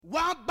From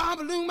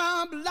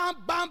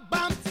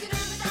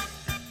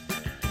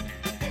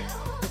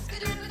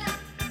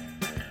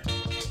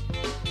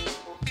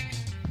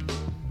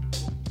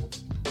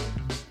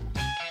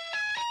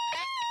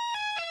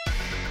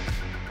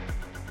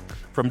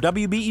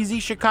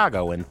WBEZ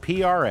Chicago and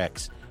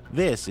PRX,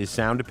 this is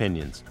Sound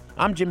Opinions.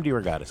 I'm Jim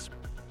DeRogatis.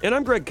 And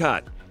I'm Greg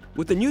Kot.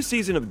 With the new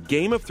season of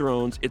Game of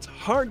Thrones, it's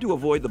hard to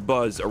avoid the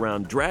buzz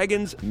around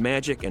dragons,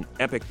 magic, and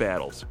epic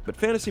battles. But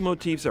fantasy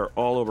motifs are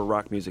all over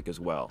rock music as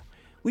well.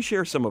 We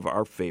share some of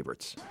our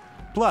favorites.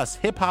 Plus,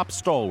 hip-hop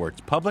stalwarts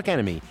Public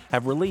Enemy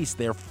have released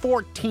their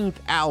 14th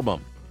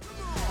album.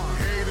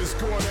 Hate is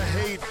gonna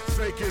hate,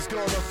 fake is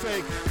gonna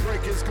fake,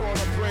 break is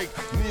gonna break,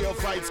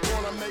 neophytes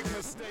gonna make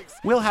mistakes.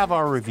 We'll have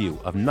our review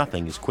of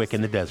Nothing is Quick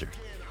in the Desert.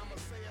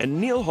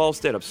 And Neil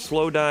Halstead of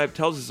Slowdive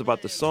tells us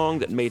about the song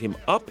that made him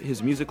up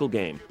his musical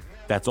game.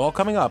 That's all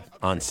coming up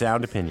on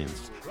Sound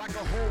Opinions. Like a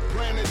whole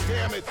planet,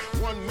 damn it,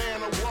 one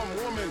man or one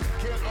woman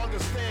can't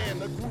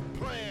understand the group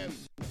plan.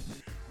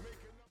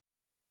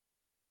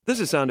 This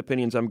is Sound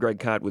Opinions. I'm Greg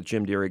Kot with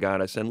Jim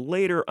DeRogatis. And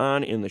later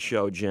on in the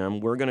show, Jim,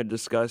 we're going to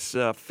discuss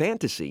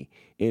fantasy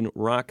in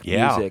rock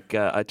music,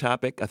 a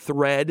topic, a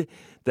thread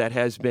that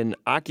has been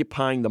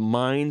occupying the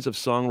minds of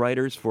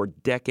songwriters for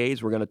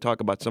decades. We're going to talk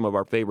about some of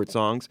our favorite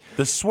songs.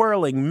 The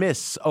swirling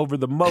mists over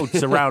the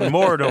moats around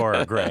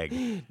Mordor,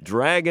 Greg.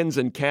 Dragons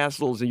and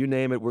castles, and you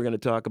name it, we're going to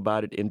talk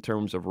about it in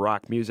terms of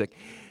rock music.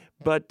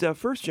 But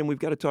first, Jim, we've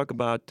got to talk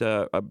about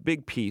a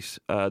big piece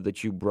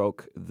that you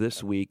broke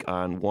this week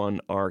on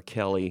one R.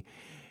 Kelly,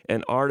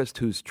 an artist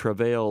whose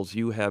travails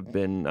you have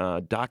been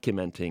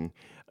documenting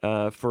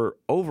for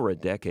over a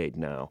decade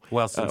now.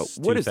 Well, since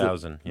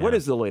 2000. What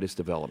is the latest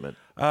development?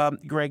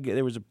 Greg,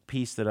 there was a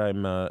piece that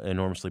I'm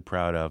enormously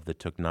proud of that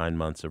took 9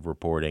 months of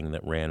reporting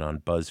that ran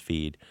on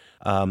BuzzFeed.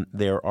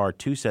 There are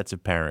two sets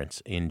of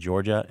parents in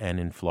Georgia and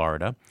in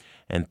Florida,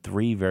 and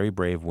three very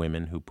brave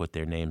women who put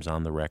their names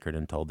on the record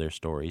and told their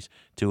stories.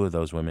 Two of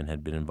those women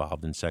had been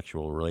involved in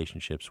sexual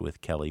relationships with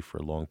Kelly for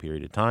a long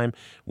period of time.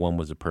 One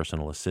was a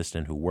personal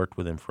assistant who worked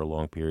with him for a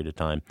long period of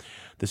time.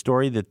 The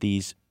story that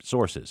these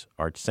sources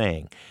are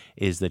saying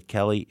is that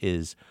Kelly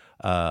is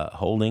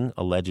holding,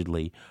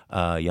 allegedly,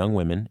 young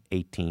women,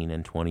 18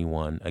 and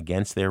 21,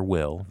 against their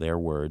will, their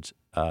words,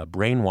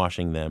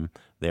 brainwashing them,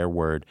 their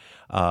word,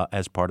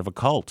 as part of a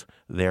cult,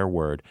 their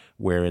word,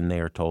 wherein they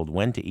are told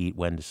when to eat,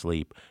 when to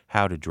sleep,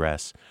 how to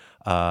dress,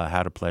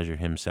 how to pleasure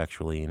him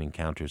sexually in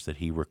encounters that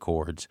he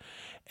records.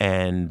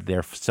 And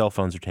their cell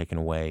phones are taken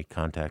away,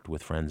 contact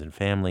with friends and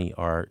family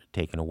are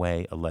taken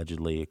away,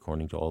 allegedly,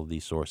 according to all of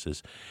these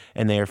sources.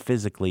 And they are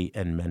physically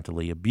and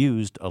mentally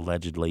abused,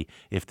 allegedly,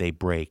 if they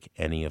break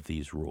any of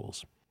these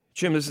rules.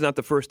 Jim, this is not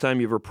the first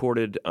time you've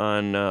reported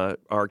on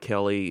R.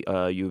 Kelly.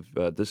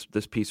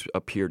 This piece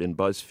appeared in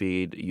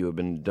BuzzFeed. You have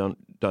been done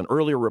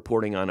earlier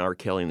reporting on R.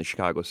 Kelly in the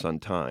Chicago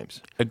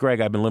Sun-Times. Greg,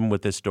 I've been living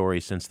with this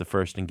story since the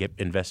first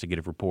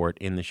investigative report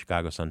in the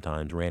Chicago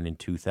Sun-Times ran in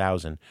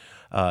 2000.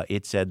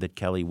 It said that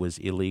Kelly was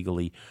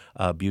illegally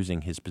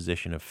abusing his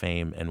position of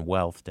fame and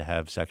wealth to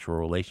have sexual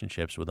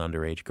relationships with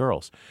underage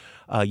girls.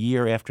 A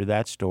year after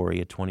that story,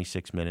 a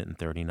 26-minute and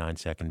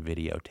 39-second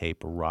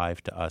videotape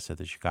arrived to us at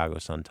the Chicago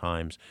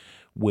Sun-Times,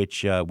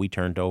 which we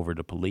turned over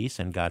to police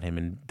and got him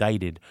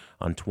indicted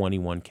on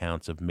 21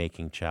 counts of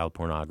making child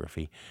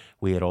pornography.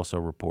 We had also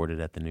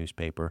reported at the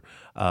newspaper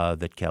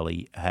that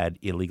Kelly had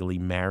illegally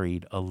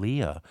married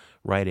Aaliyah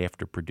right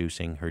after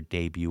producing her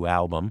debut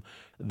album.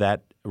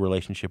 That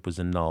relationship was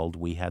annulled.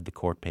 We had the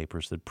court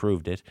papers that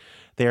proved it.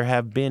 There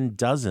have been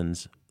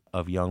dozens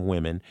of young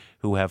women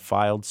who have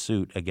filed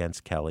suit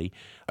against Kelly,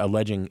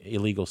 alleging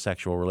illegal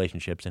sexual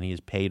relationships, and he has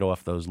paid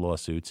off those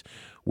lawsuits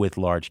with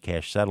large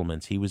cash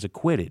settlements. He was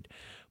acquitted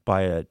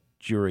by a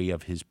jury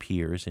of his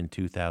peers in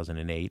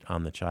 2008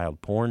 on the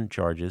child porn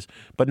charges,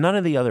 but none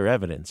of the other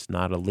evidence,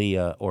 not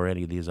Aaliyah or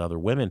any of these other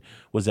women,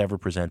 was ever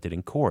presented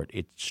in court.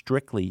 It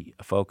strictly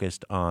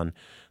focused on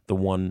the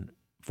one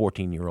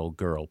 14-year-old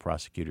girl,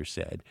 prosecutors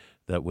said,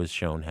 that was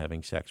shown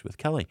having sex with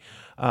Kelly.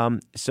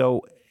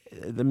 So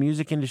the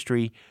music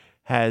industry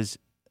has,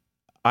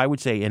 I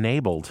would say,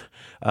 enabled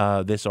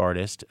this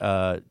artist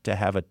to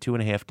have a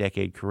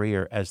 2.5-decade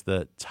career as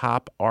the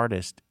top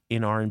artist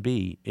in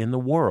R&B in the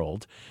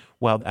world,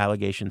 while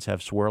allegations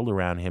have swirled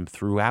around him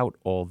throughout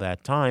all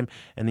that time.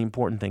 And the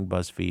important thing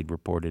BuzzFeed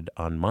reported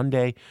on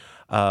Monday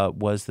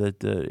was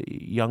that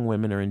young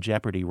women are in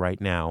jeopardy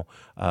right now,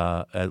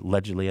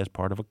 allegedly as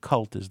part of a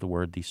cult, is the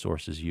word these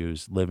sources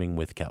use, living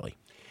with Kelly.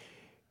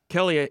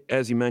 Kelly,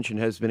 as you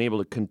mentioned, has been able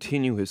to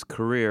continue his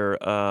career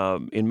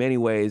in many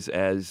ways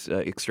as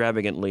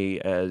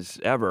extravagantly as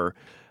ever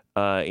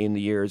in the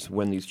years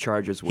when these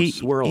charges were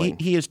swirling.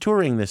 He is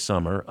touring this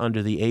summer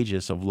under the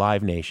aegis of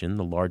Live Nation,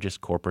 the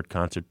largest corporate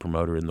concert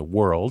promoter in the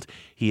world.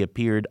 He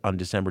appeared on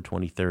December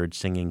 23rd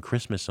singing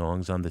Christmas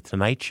songs on The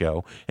Tonight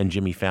Show, and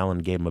Jimmy Fallon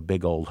gave him a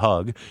big old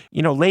hug.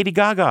 You know, Lady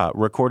Gaga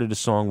recorded a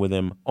song with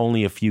him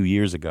only a few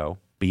years ago.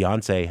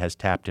 Beyonce has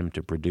tapped him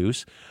to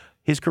produce.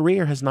 His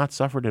career has not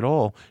suffered at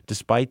all,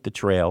 despite the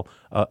trail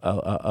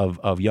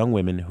of young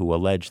women who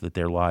allege that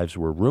their lives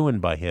were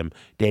ruined by him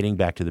dating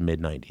back to the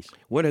mid-'90s.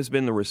 What has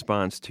been the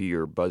response to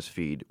your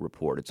BuzzFeed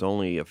report? It's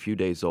only a few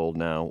days old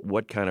now.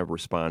 What kind of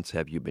response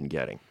have you been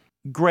getting?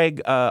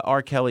 Greg,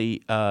 R.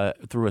 Kelly,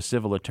 through a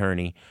civil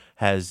attorney,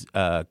 has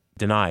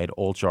denied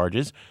all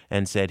charges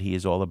and said he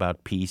is all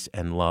about peace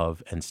and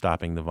love and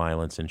stopping the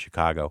violence in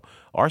Chicago.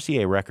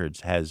 RCA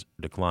Records has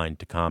declined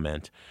to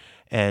comment.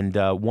 And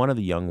one of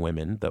the young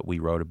women that we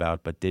wrote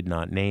about but did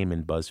not name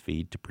in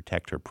BuzzFeed to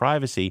protect her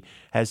privacy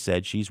has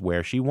said she's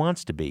where she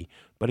wants to be.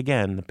 But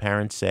again, the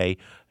parents say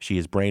she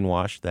is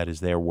brainwashed, that is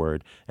their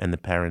word, and the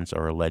parents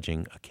are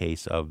alleging a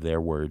case of, their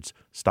words,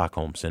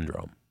 Stockholm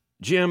Syndrome.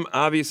 Jim,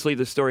 obviously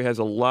the story has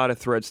a lot of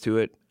threads to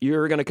it.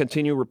 You're going to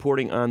continue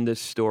reporting on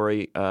this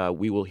story.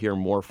 We will hear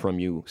more from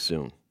you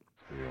soon.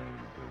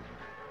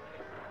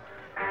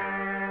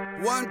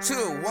 1, 2,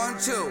 1,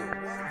 2.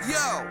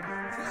 Yo.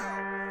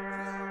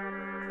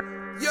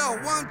 Yo,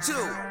 1, 2.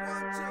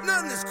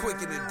 Nothing is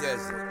quick in the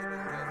desert.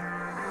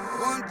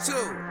 1,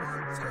 2.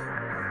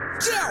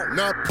 Yo.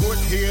 Not put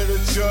here to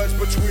judge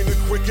between the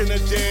quick and the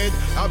dead.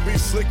 I'll be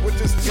slick with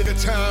this ticker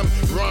time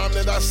rhyme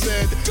that I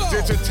said. Go.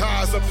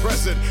 Digitize the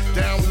present,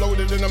 download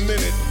it in a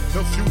minute.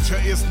 The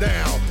future is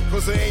now,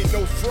 cause there ain't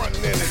no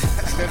frontin' in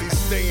it. Steady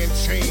staying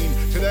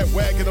chained to that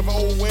wagon of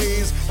old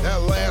ways. That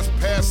last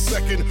past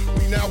second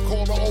we now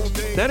call the old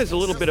days. That is a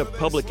little bit of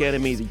Public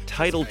Enemy, the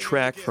title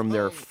track from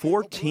their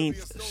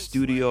 14th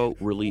studio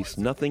release,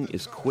 Nothing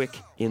is Quick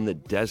in the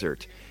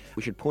Desert.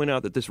 We should point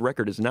out that this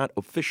record is not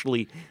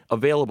officially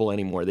available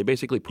anymore. They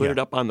basically put it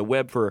up on the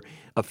web for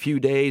a few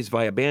days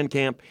via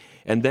Bandcamp,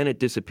 and then it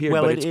disappeared.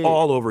 Well, but it's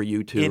all over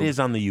YouTube. It is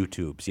on the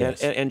YouTubes,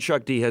 yes. And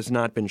Chuck D has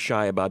not been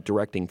shy about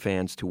directing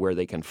fans to where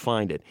they can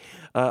find it.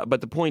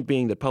 But the point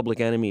being that Public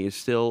Enemy is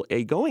still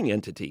a going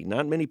entity.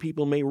 Not many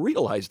people may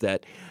realize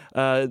that.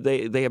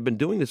 They have been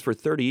doing this for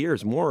 30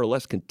 years, more or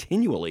less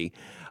continually,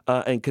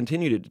 and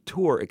continue to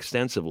tour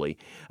extensively.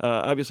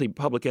 Obviously,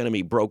 Public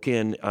Enemy broke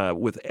in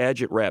with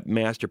agit rap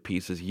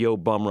masterpieces, Yo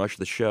Bum Rush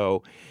the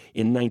Show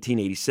in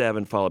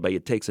 1987, followed by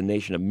It Takes a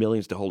Nation of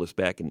Millions to Hold Us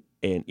Back in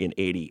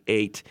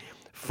 88.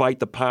 Fight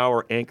the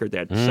Power anchored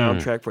that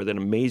soundtrack for that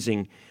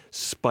amazing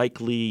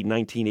Spike Lee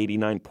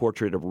 1989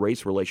 portrait of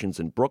race relations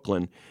in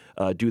Brooklyn,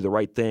 Do the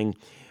Right Thing.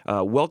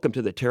 Welcome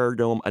to the Terror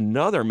Dome,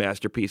 another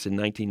masterpiece in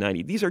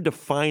 1990. These are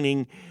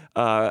defining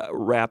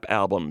rap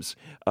albums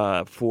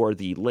for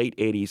the late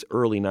 80s,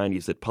 early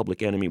 90s that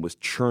Public Enemy was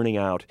churning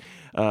out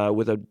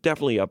with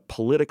definitely a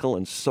political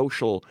and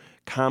social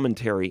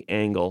commentary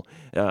angle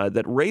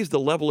that raised the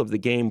level of the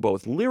game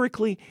both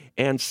lyrically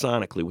and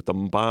sonically with the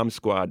Bomb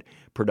Squad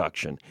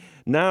production.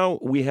 Now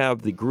we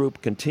have the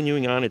group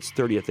continuing on its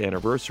 30th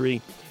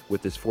anniversary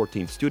with this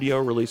 14th studio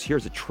release.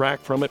 Here's a track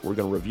from it. We're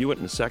going to review it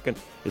in a second.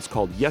 It's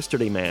called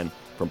Yesterday Man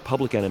from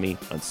Public Enemy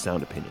on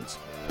Sound Opinions.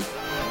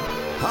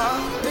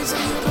 They say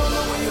you don't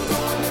know where you're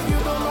going if you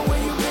don't know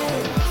where you've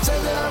been. Say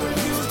that I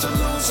refuse to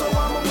lose, so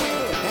I'ma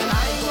win. And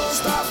I ain't gonna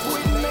stop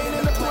quitting, ain't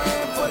in the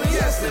plan for the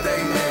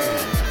yesterday man.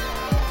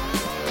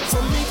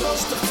 From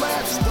Migos to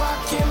Flaps,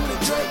 Rakim to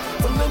Drake,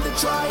 from Linda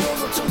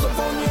Triangle to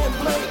Livonia and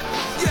Blake.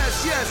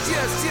 Yes, yes,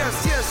 yes,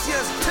 yes, yes,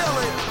 yes, tell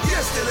it,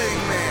 yesterday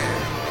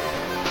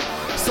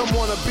man. Some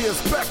wanna be a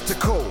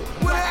spectacle.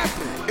 What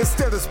happened?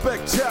 Instead of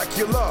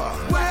spectacular.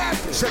 What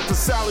happened? Check the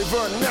Sally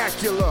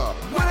vernacular.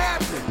 What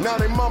happened? Now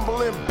they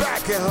mumbling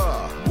back at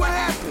her. What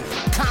happened?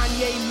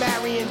 Kanye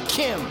marrying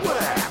Kim. What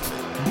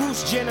happened?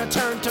 Bruce Jenner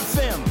turned to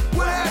Femme.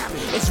 What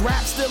happened? Is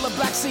rap still a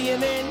black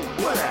CNN?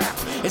 What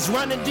happened? Is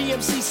Run and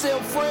DMC still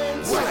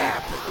friends? What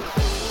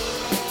happened?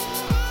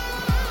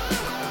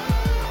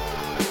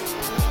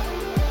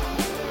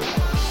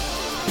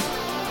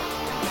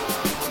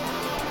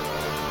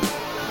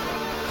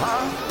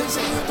 They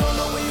say you don't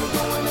know where you're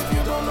going if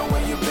you don't know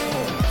where you've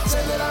been.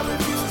 Say that I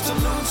refuse to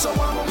lose, so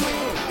I'ma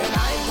win. And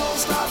I ain't gonna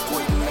stop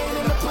quitting, ain't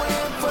in the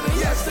plan for the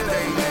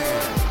yesterday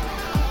man.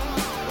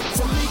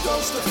 From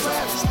Migos to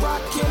Flaps,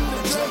 Rakim to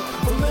Drake,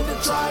 from Linda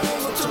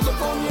Triangle to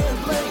Livonia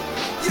and Blake.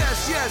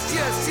 Yes, yes,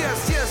 yes,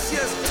 yes, yes,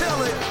 yes, tell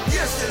it,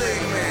 yesterday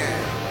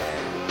man.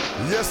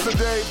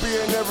 Yesterday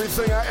being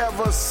everything I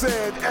ever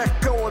said.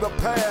 Echo of the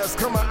past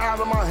coming out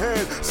of my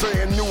head.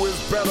 Saying new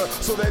is better,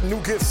 so that new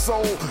gets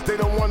sold. They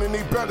don't want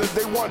any better,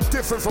 they want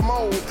different from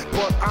old.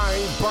 But I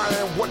ain't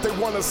buying what they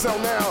want to sell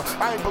now.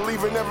 I ain't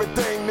believing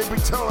everything they be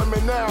telling me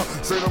now.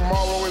 Say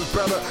tomorrow is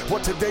better,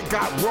 what today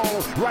got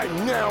wrong. Right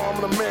now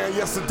I'm the man,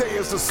 yesterday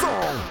is the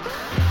song.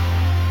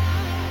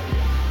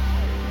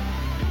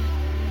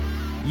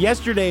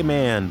 Yesterday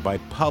Man by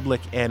Public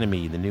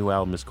Enemy. The new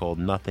album is called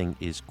Nothing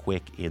is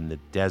Quick in the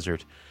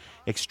Desert.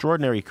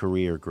 Extraordinary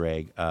career,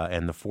 Greg,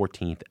 and the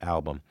 14th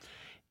album.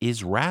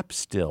 Is rap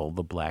still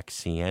the black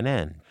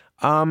CNN?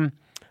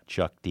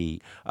 Chuck D.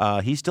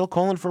 He's still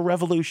calling for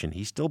revolution.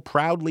 He still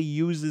proudly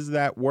uses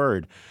that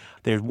word.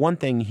 There's one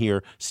thing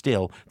here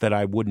still that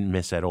I wouldn't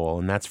miss at all,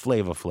 and that's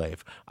Flava Flav.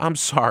 I'm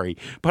sorry,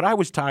 but I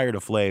was tired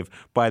of Flav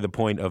by the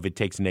point of it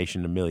takes a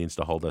nation of millions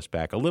to hold us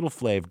back. A little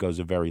Flav goes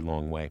a very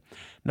long way.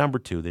 Number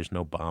 2, there's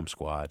no Bomb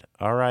Squad,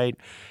 all right?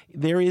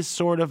 There is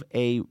sort of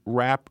a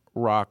rap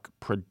rock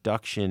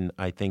production,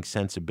 I think,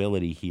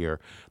 sensibility here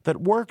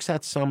that works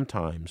at some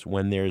times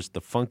when there's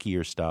the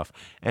funkier stuff,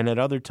 and at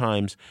other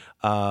times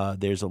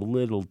there's a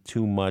little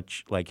too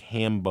much like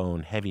ham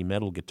bone heavy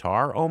metal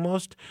guitar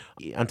almost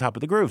on top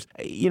of the grooves.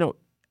 You know,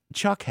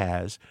 Chuck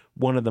has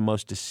one of the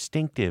most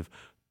distinctive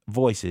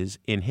voices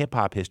in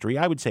hip-hop history,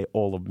 I would say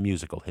all of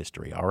musical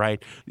history, all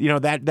right? You know,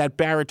 that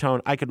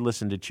baritone, I could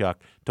listen to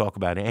Chuck talk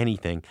about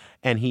anything,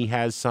 and he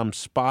has some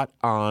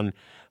spot-on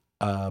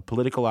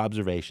political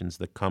observations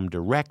that come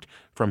direct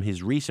from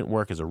his recent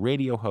work as a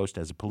radio host,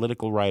 as a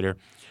political writer,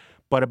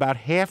 but about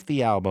half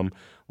the album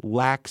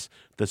lacks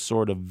the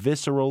sort of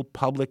visceral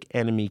Public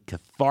Enemy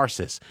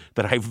catharsis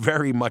that I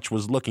very much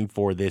was looking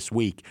for this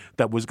week,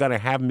 that was going to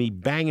have me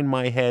banging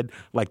my head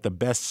like the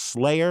best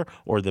Slayer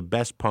or the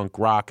best punk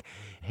rock.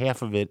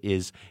 Half of it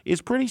is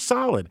pretty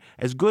solid,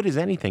 as good as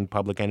anything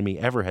Public Enemy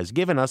ever has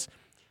given us.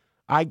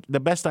 The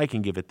best I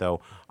can give it,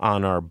 though,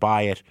 on our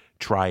buy it,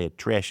 try it,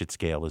 trash it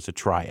scale is a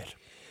try it.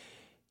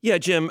 Yeah,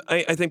 Jim,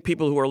 I think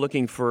people who are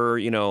looking for,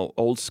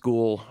 old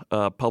school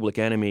Public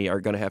Enemy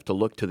are going to have to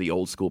look to the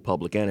old school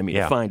Public Enemy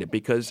to find it,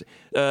 because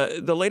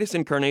the latest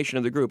incarnation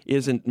of the group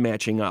isn't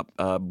matching up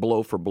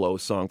blow for blow,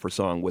 song for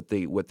song with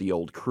the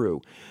old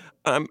crew.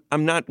 I'm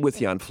not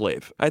with you on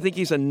Flav. I think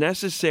he's a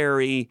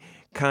necessary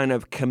kind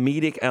of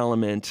comedic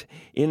element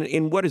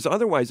in what is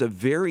otherwise a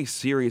very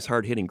serious,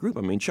 hard-hitting group.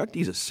 I mean, Chuck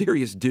D's a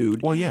serious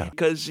dude. Well, yeah.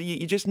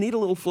 You just need a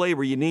little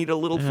flavor. You need a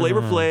little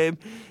Flavor Flav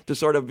to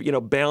sort of,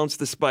 balance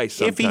the spice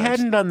sometimes. If he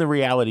hadn't done the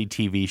reality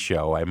TV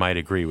show, I might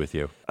agree with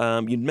you.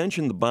 You'd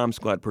mentioned the Bomb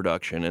Squad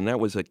production, and that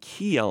was a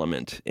key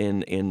element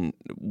in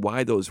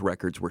why those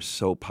records were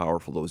so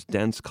powerful, those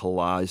dense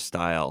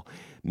collage-style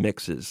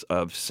mixes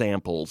of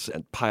samples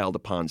and piled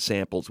upon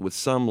samples with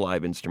some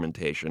live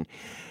instrumentation.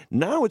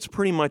 Now it's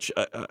pretty much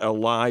a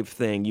live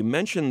thing. You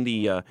mentioned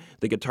the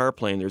guitar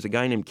playing. There's a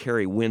guy named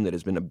Kerry Wynn that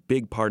has been a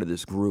big part of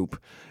this group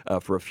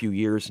for a few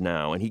years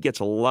now, and he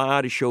gets a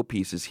lot of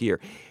showpieces here.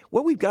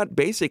 What we've got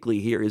basically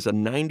here is a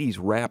 90s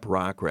rap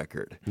rock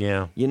record.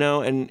 Yeah.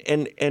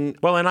 And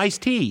well, and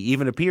Ice-T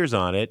even appears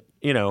on it,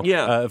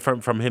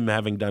 from him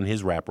having done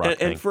his rap rock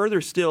thing. And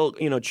further still,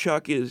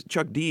 Chuck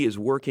D is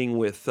working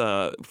with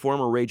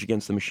former Rage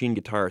Against the Machine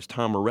guitarist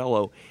Tom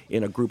Morello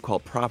in a group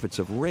called Prophets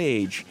of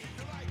Rage.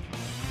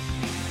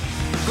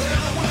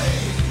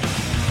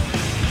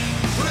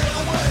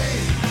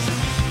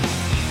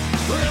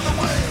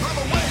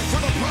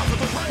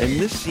 And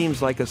this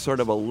seems like a sort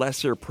of a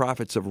lesser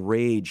Prophets of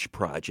Rage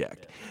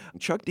project.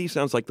 Chuck D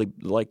sounds like the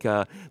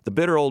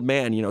bitter old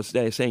man,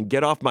 saying,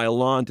 "Get off my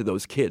lawn" to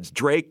those kids.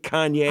 Drake,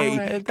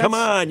 Kanye, come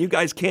on, you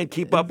guys can't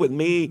keep up with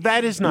me.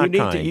 That is not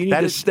kind. You need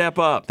to step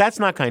up. That's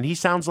not kind. He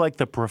sounds like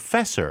the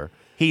professor.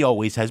 He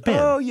always has been.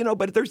 Oh,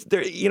 but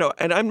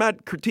and I'm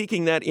not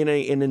critiquing that in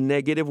a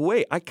negative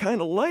way. I kind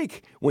of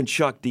like when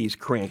Chuck D's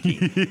cranky.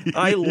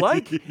 I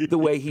like the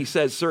way he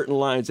says certain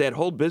lines. That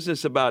whole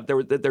business about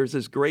there's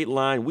this great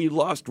line: "We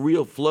lost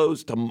real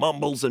flows to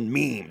mumbles and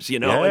memes."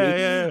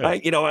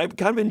 I'm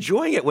kind of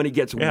enjoying it when he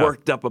gets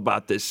worked up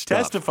about this stuff.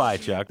 Testify,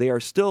 Chuck. They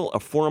are still a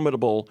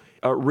formidable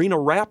arena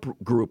rap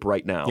group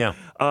right now. Yeah.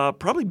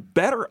 Probably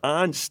better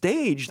on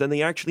stage than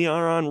they actually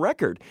are on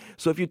record.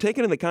 So if you take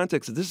it in the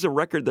context that this is a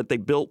record that they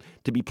built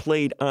to be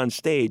played on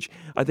stage,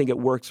 I think it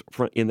works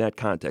in that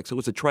context. So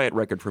it's a try-it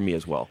record for me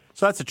as well.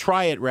 So that's a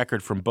try-it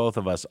record from both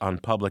of us on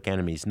Public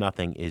Enemy's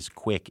Nothing is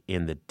Quick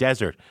in the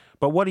Desert.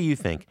 But what do you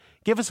think?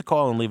 Give us a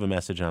call and leave a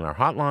message on our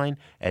hotline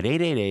at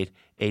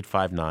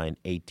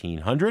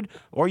 888-859-1800,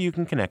 or you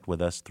can connect with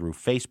us through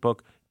Facebook,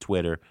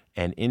 Twitter,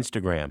 and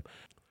Instagram.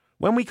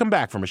 When we come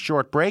back from a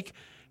short break,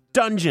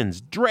 Dungeons,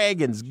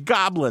 Dragons,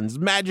 Goblins,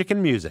 Magic,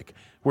 and Music.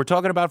 We're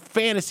talking about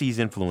fantasy's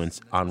influence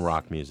on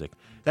rock music.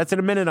 That's in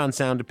a minute on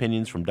Sound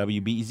Opinions from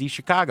WBEZ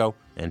Chicago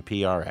and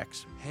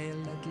PRX. Hail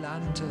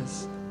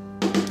Atlantis.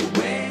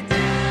 Way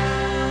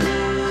down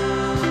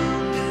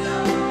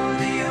below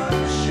the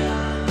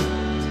ocean,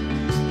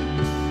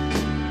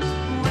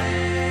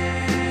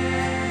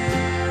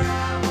 where I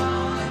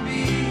wanna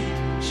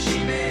be,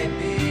 she may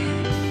be.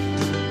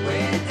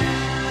 Way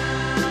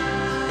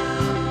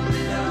down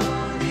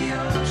below the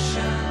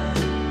ocean,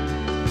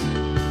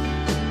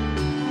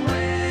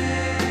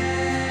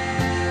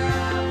 where I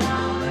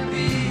wanna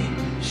be,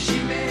 she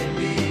may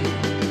be.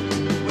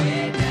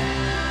 Way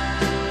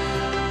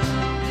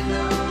down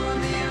below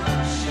the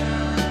ocean.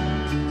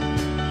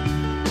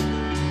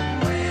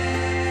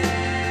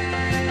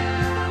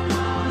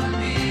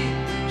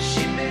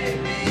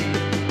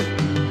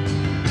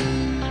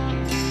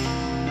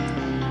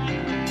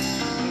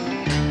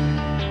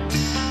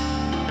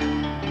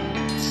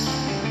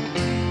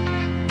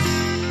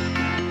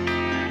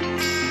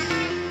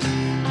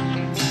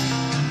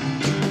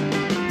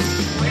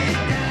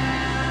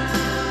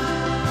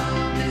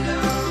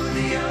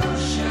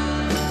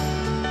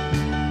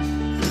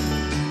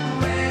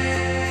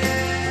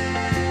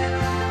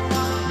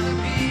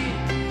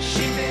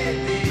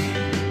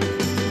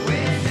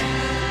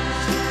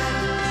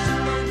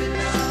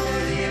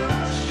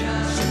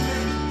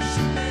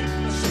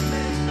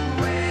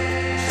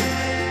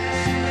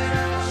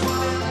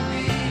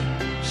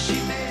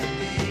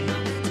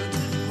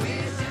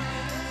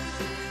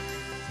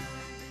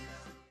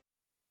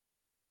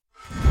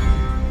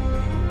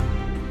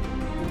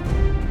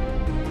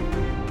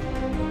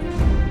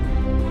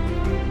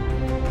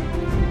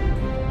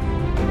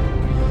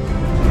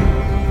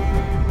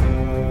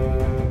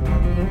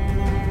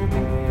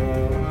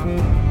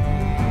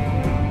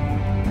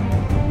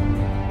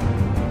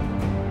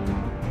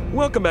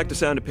 Welcome back to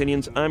Sound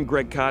Opinions. I'm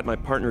Greg Cott. My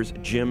partner's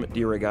Jim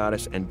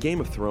DeRogatis, and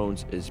Game of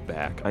Thrones is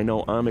back. I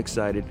know I'm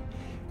excited.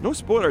 No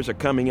spoilers are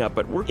coming up,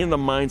 but we're in the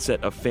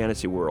mindset of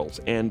fantasy worlds,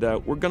 and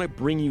we're going to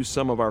bring you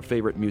some of our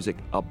favorite music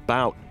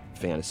about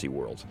fantasy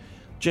worlds.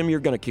 Jim, you're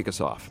going to kick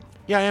us off.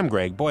 Yeah, I am,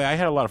 Greg. Boy, I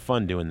had a lot of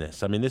fun doing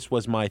this. I mean, this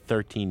was my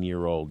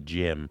 13-year-old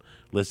Jim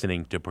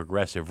listening to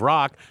progressive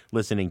rock,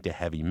 listening to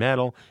heavy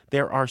metal.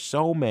 There are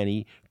so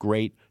many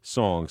great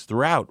songs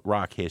throughout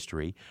rock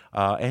history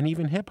and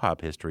even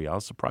hip-hop history. I'll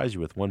surprise you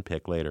with one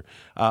pick later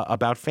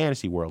about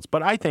fantasy worlds.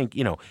 But I think,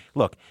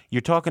 look,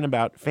 you're talking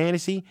about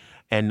fantasy,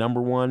 and number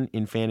one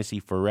in fantasy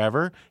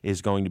forever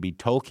is going to be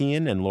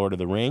Tolkien and Lord of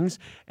the Rings,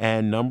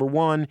 and number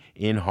one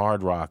in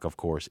hard rock, of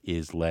course,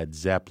 is Led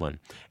Zeppelin.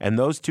 And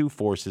those two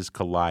forces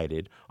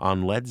collided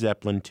on Led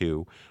Zeppelin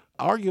 2,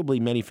 arguably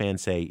many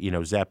fans say,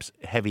 Zepp's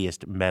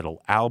heaviest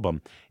metal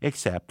album,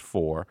 except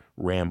for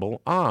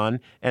Ramble On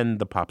and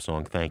the pop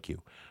song Thank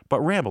You.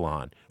 But Ramble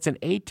On, it's an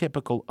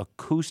atypical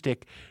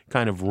acoustic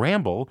kind of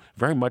ramble,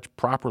 very much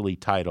properly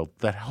titled,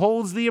 that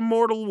holds the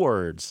immortal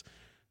words,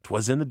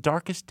 "'Twas in the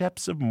darkest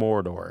depths of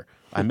Mordor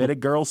I met a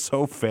girl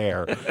so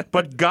fair,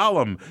 but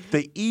Gollum,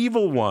 the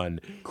evil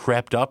one,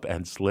 crept up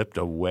and slipped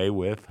away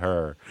with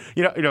her."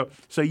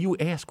 So you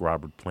ask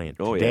Robert Plant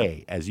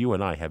today, as you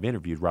and I have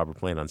interviewed Robert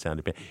Plant on Sound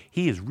Opinion,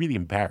 he is really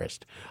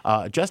embarrassed.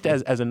 Just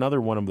as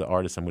another one of the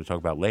artists I'm going to talk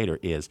about later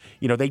is,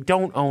 they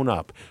don't own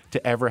up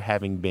to ever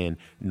having been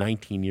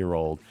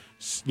 19-year-old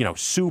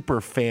super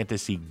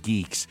fantasy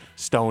geeks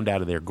stoned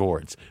out of their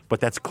gourds. But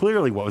that's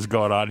clearly what was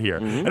going on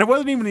here. Mm-hmm. And it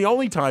wasn't even the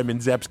only time in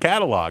Zepp's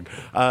catalog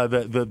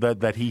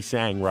that he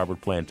sang,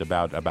 Robert Plant,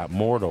 about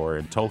Mordor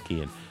and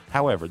Tolkien.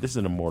 However, this is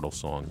an immortal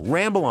song.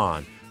 Ramble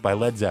On by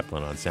Led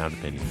Zeppelin on Sound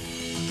Opinion.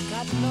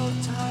 Got no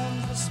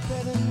time for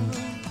spreading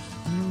news.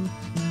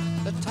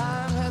 The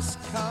time has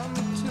come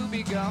to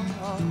be gone.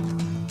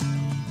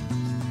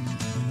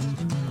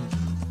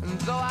 And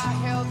though our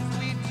health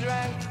we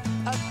drank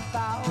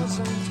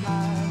 1,000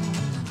 times,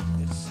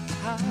 it's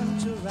time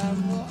to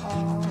ramble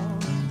on.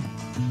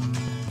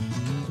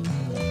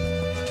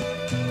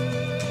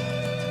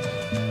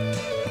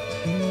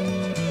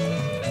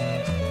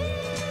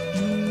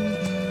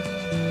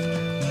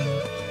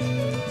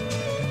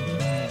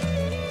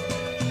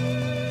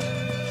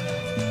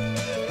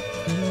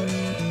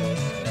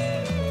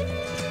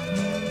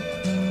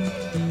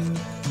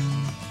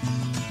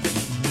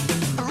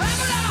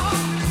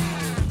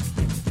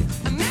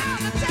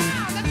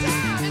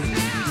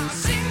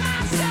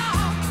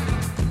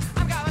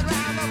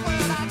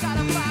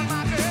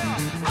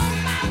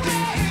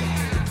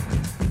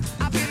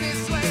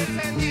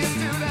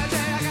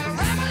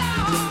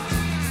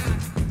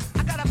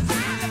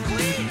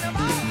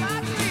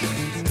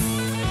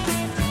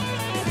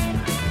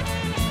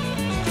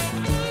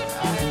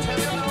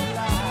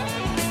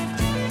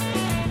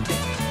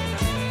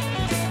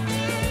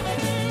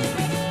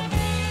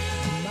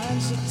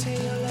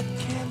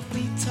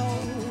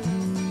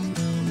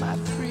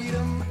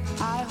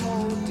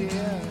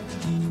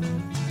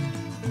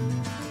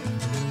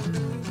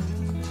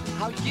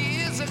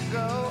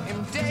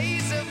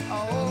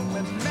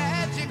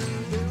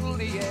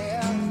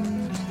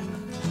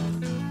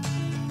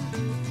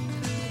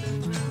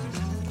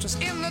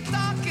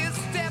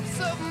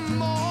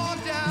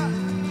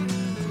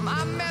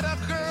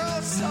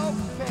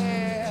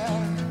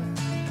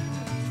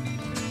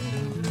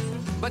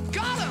 But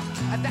Gollum,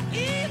 the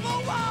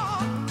evil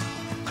one,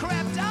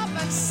 crept up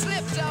and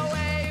slipped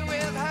away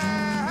with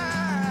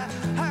her,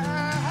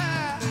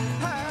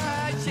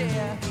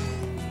 yeah.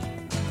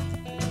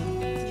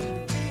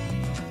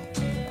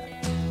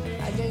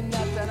 I ain't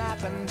nothing I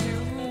can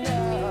do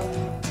now.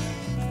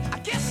 I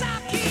guess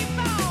I'll keep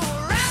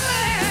on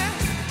rambling.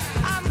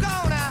 I'm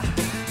gonna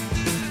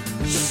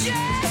see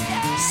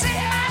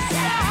myself.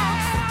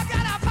 I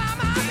gotta find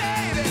my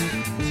baby.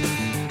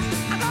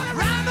 I'm gonna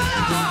ramble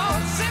on,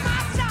 sing my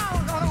song,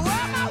 gonna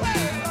work my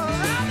way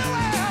around the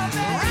world,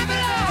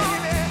 baby.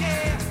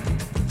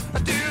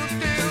 Do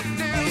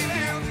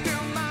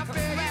my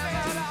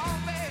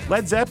baby.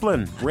 Led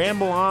Zeppelin,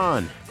 Ramble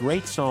On.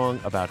 Great song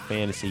about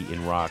fantasy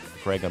in rock.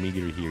 Craig, I'm eager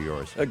to hear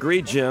yours.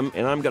 Agreed, Jim.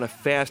 And I'm going to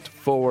fast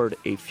forward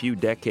a few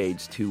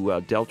decades to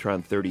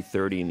Deltron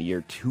 3030 in the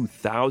year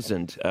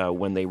 2000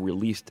 when they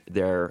released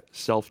their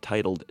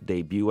self-titled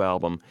debut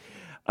album.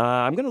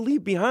 I'm going to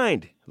leave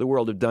behind the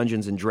world of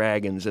Dungeons and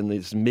Dragons and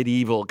these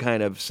medieval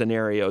kind of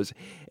scenarios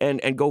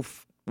and go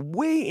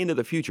way into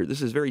the future.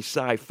 This is very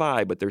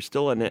sci-fi, but there's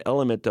still an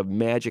element of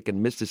magic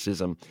and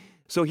mysticism.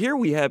 So here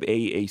we have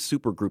a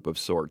super group of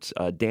sorts.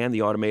 Dan the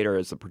Automator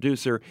is the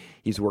producer.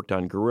 He's worked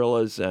on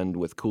Gorillaz and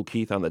with Kool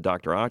Keith on the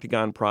Dr.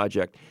 Octagon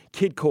project,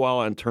 Kid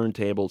Koala on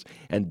turntables,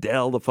 and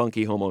Del the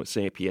Funky Homo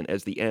Sapien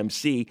as the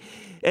MC.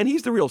 And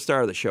he's the real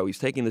star of the show. He's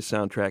taking the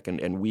soundtrack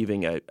and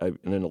weaving an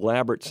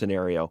elaborate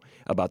scenario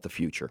about the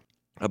future.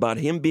 About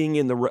him being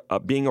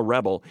being a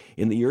rebel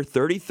in the year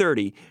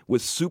 3030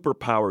 with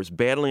superpowers,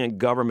 battling a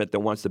government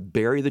that wants to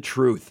bury the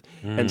truth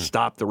and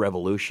stop the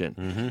revolution.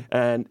 Mm-hmm.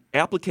 And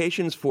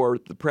applications for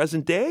the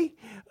present day,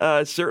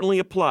 certainly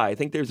apply. I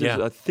think there's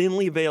a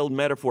thinly veiled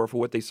metaphor for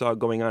what they saw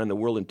going on in the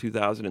world in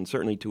 2000 and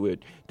certainly to a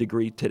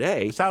degree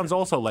today. Sounds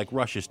also like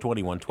Rush's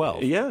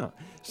 2112. Yeah.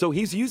 So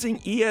he's using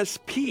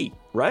ESP,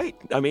 right?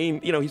 I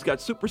mean, he's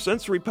got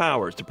supersensory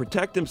powers to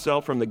protect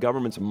himself from the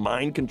government's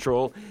mind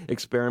control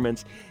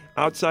experiments.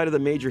 Outside of the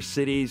major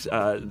cities,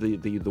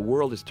 the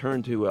world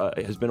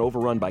has been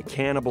overrun by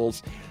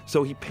cannibals.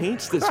 So he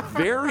paints this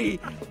very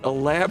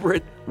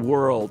elaborate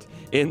world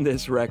in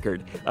this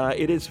record.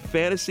 It is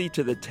fantasy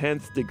to the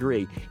 10th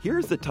degree.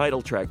 Here's the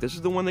title track. This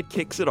is the one that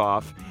kicks it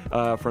off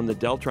from the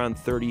Deltron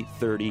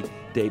 3030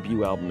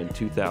 debut album in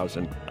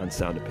 2000 on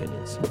Sound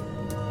Opinions.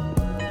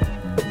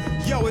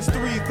 Yo, it's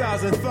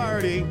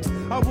 3030.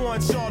 I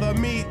want y'all to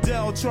meet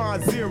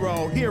Deltron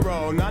Zero,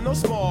 hero, not no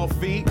small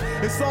feat.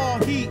 It's all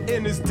heat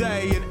in this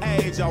day and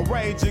age. I'll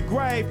rage your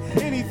grave,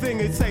 anything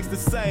it takes to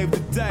save the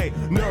day.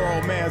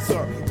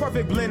 Neuromancer,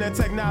 perfect blend of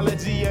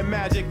technology and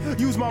magic.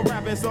 Use my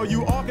rapping so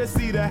you all can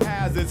see the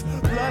hazards.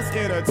 Plus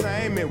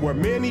entertainment, where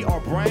many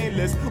are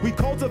brainless. We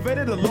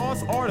cultivated the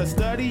lost art of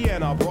study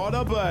and I brought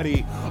a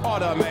buddy.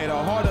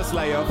 Automator, harder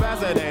slayer,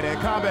 fascinating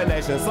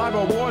combination.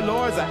 Cyber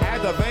warlords are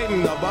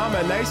activating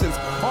abominations.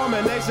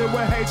 Harmonation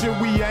with hatred,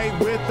 we ain't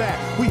with that.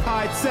 We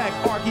high-tech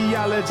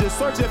archaeologists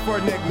searching for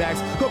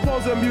knickknacks,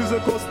 composing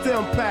musical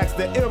stem packs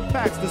that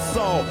impacts the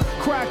soul.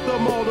 Crack the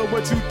mold of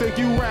what you think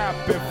you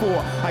rapping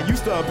for. I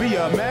used to be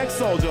a mag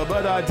soldier,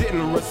 but I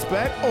didn't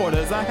respect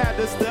orders. I had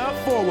to step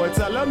forward,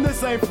 tell them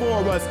this ain't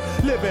for us.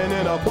 Living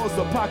in a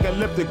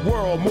post-apocalyptic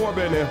world,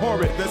 morbid and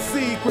horrid. The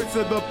secrets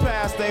of the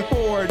past, they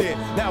hoarded.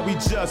 Now we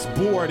just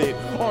boarded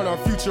on our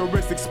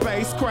futuristic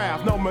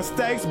spacecraft. No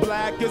mistakes,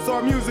 black, it's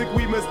our music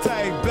we must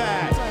take back. Yo,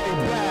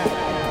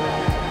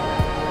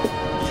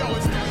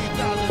 it's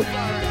 3030.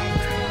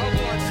 I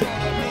want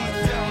y'all to meet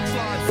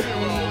Deltron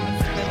Zero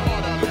and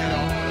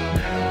Automator.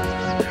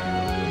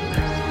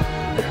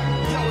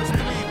 Yo, it's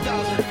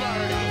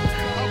 3030.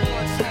 I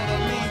want y'all to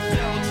meet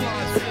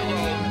Deltron Zero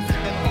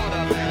and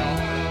Automator.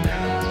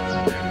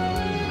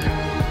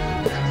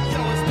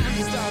 Yo, it's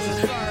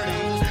 3030.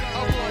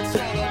 I want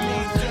y'all to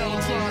meet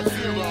Deltron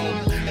Zero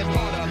and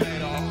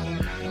Automator.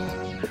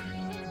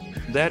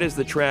 That is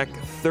the track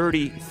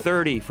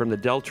 3030 from the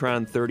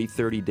Deltron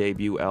 3030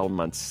 debut album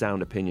on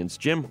Sound Opinions.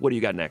 Jim, what do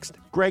you got next?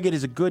 Greg, it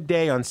is a good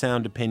day on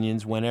Sound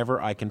Opinions whenever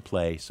I can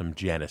play some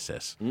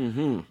Genesis.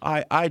 Mm-hmm.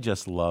 I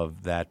just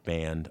love that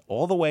band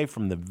all the way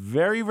from the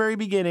very, very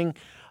beginning.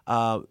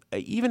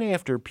 Even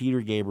after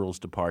Peter Gabriel's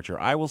departure,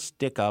 I will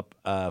stick up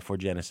for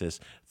Genesis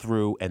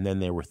through, and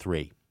then there were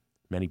three.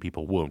 Many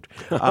people won't.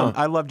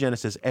 I love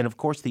Genesis, and of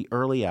course the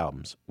early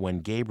albums when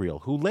Gabriel,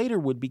 who later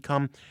would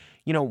become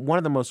one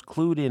of the most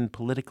clued-in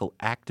political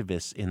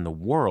activists in the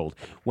world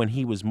when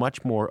he was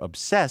much more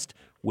obsessed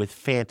with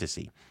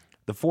fantasy.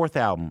 The fourth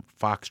album,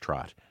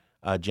 Foxtrot,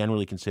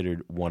 generally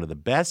considered one of the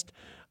best.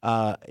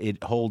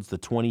 It holds the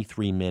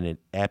 23-minute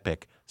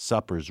epic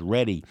Supper's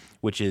Ready,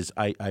 which is,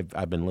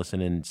 I've been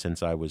listening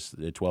since I was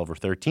 12 or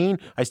 13.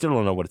 I still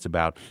don't know what it's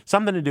about.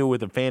 Something to do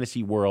with a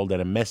fantasy world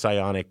and a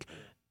messianic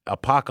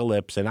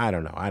apocalypse, and I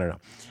don't know.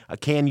 A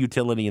can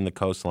utility in the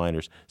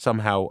coastliners.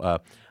 Somehow,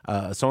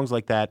 songs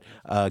like that,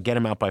 Get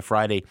 'Em Out by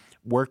Friday,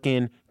 work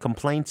in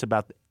complaints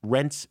about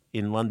rents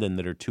in London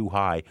that are too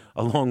high,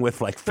 along with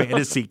like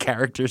fantasy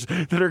characters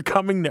that are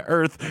coming to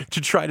Earth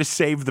to try to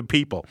save the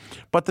people.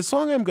 But the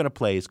song I'm going to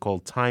play is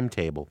called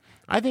Timetable.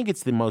 I think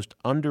it's the most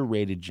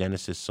underrated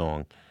Genesis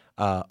song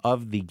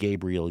of the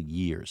Gabriel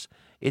years.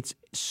 It's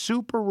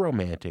super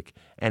romantic,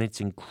 and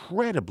it's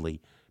incredibly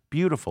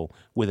beautiful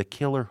with a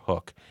killer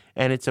hook.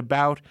 And it's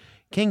about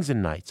kings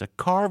and knights. A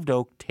carved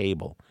oak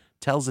table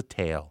tells a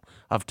tale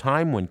of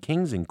time when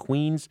kings and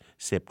queens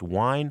sipped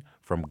wine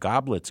from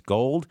goblets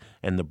gold,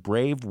 and the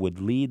brave would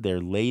lead their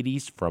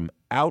ladies from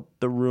out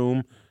the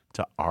room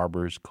to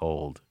arbors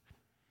cold.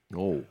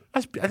 Oh,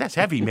 that's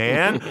heavy,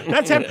 man.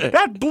 That's heavy.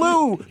 That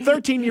blew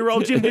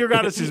 13-year-old Jim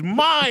DeRogatis'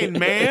 mind,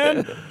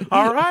 man.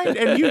 All right?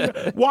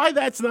 And why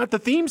that's not the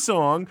theme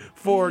song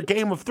for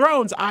Game of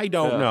Thrones, I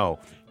don't know.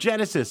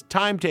 Genesis,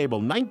 Timetable,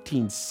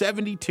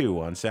 1972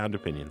 on Sound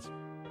Opinions.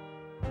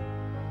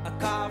 A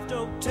carved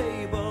oak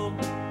table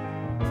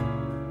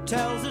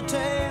tells a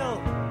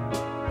tale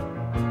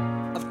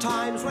of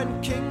times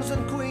when kings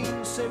and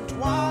queens sipped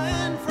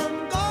wine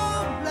from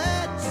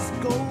goblets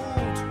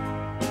gold,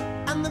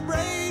 and the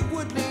brave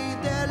would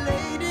lead their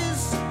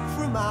ladies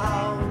from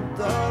out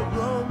the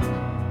room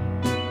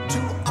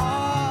to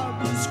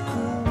arbors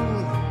cool.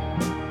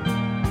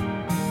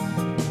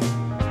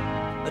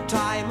 A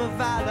time of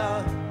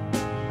valor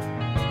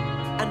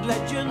and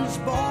legends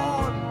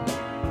born,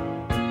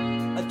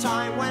 a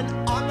time when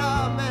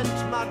honor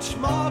meant much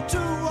more to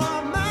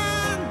a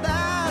man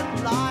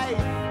than life,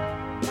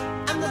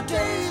 and the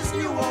days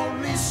knew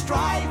only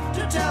strife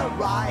to tell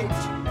right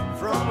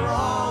from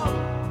wrong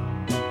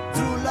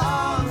through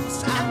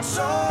lance and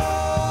sword.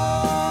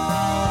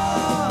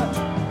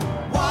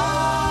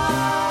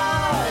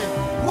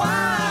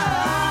 Why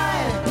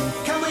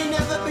can we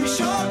never be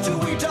sure till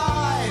we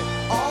die,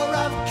 or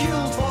have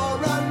killed for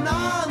an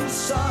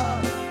answer?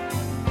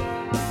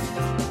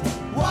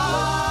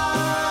 Why?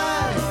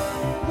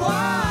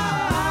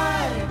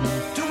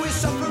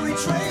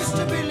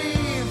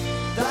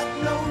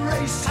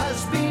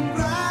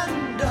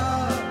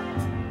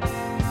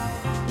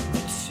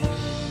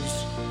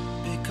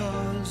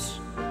 us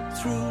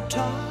through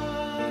time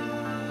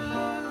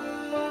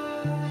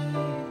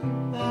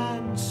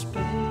and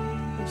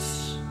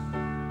space.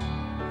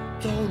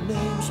 Though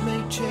names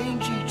may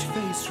change, each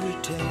face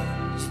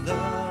retains the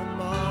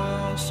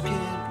mask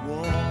it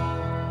wore.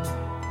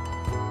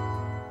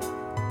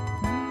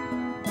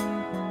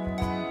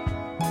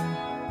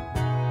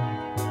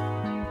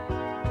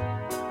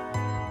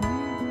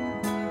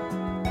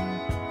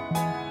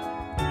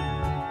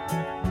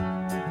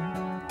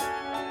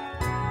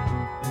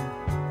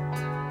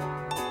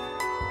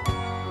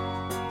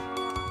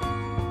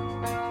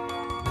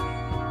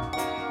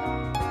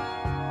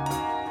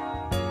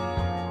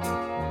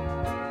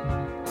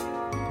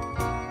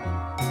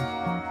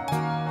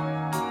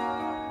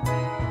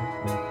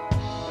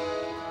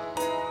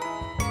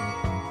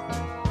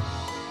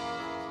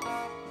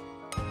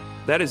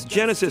 That is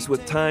Genesis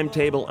with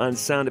Timetable on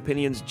Sound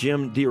Opinions.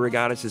 Jim,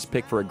 DeRogatis'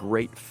 pick for a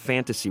great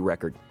fantasy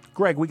record.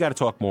 Greg, we got to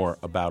talk more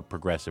about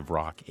progressive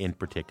rock in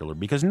particular,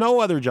 because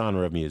no other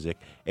genre of music,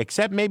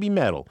 except maybe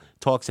metal,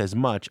 talks as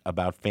much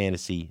about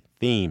fantasy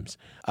themes.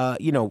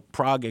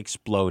 Prog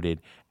exploded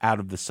out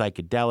of the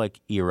psychedelic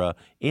era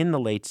in the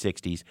late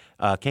 60s,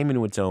 came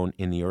into its own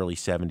in the early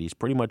 70s,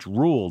 pretty much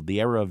ruled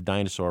the era of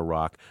dinosaur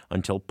rock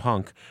until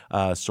punk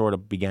sort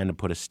of began to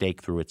put a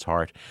stake through its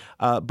heart.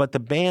 But the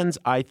bands,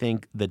 I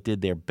think, that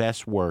did their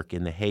best work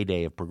in the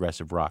heyday of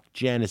progressive rock,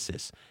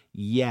 Genesis,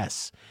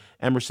 Yes,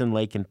 Emerson,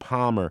 Lake and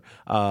Palmer,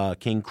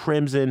 King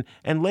Crimson,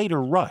 and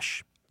later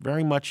Rush,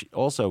 very much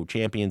also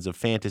champions of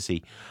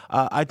fantasy.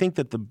 I think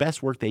that the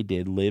best work they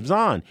did lives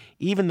on,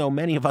 even though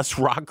many of us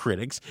rock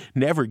critics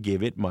never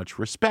give it much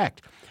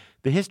respect.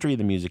 The history of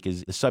the music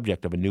is the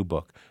subject of a new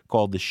book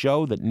called The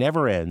Show That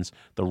Never Ends,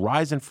 The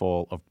Rise and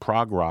Fall of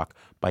Prog Rock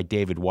by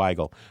David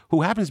Weigel,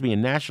 who happens to be a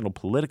national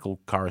political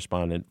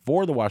correspondent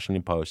for The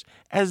Washington Post,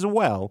 as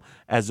well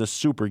as a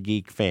super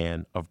geek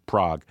fan of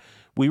prog.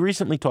 We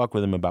recently talked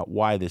with him about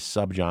why this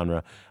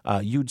subgenre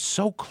hewed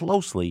so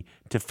closely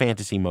to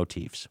fantasy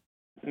motifs.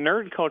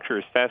 Nerd culture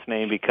is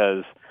fascinating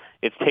because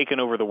it's taken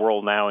over the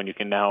world now, and you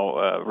can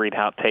now read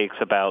hot takes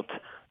about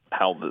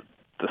how the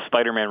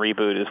Spider-Man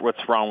reboot is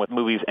what's wrong with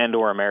movies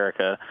and/or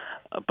America.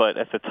 But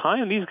at the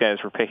time, these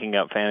guys were picking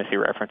up fantasy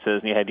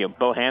references, and you had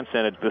Bo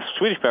Hansen, the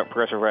Swedish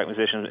progressive rock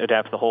musician,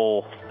 adapts the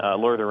whole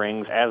Lord of the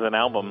Rings as an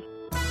album.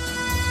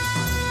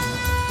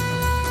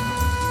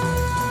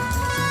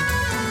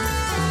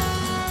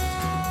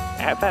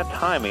 At that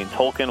time,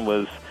 Tolkien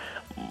was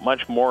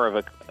much more of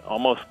a,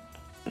 almost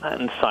not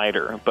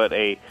insider, but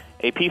a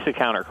piece of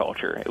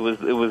counterculture. It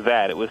was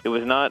that. It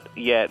was not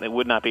yet, it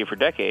would not be for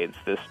decades,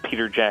 this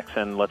Peter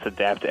Jackson, let's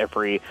adapt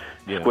every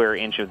square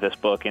inch of this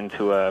book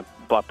into a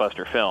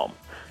blockbuster film.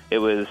 It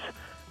was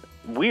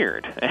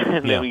weird.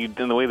 And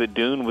the way that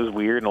Dune was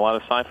weird and a lot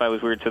of sci-fi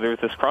was weird. So there was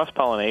this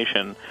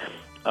cross-pollination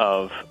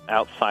of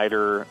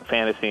outsider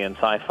fantasy and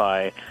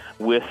sci-fi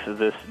with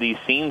these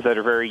scenes that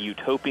are very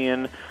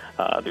utopian.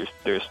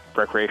 There's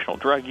recreational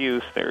drug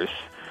use. There's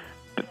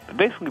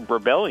basically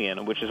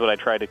rebellion, which is what I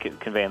tried to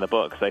convey in the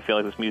book. Because I feel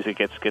like this music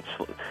gets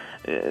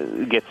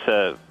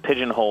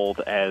pigeonholed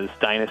as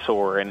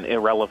dinosaur and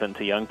irrelevant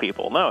to young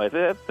people. No, at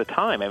the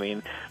time,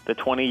 the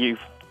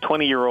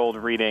 20-year-old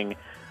reading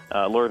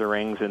Lord of the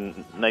Rings in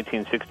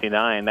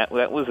 1969, that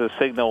was a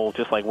signal,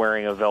 just like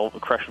wearing a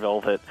crushed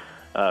velvet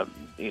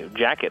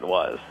jacket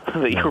was,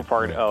 that you were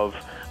part of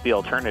the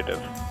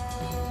alternative.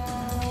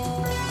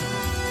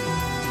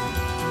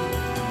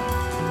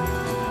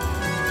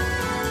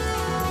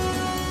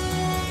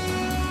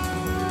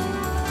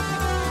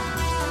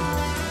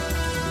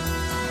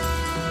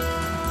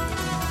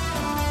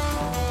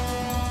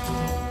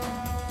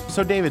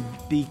 So, David,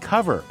 the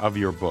cover of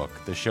your book,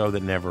 The Show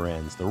That Never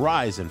Ends, The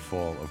Rise and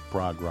Fall of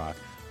Prog Rock,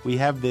 we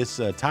have this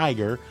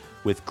tiger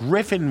with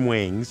griffin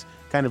wings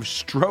kind of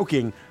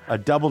stroking a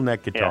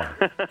double-neck guitar.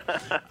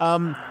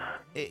 Yeah.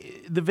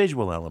 The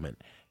visual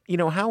element.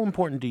 How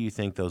important do you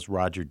think those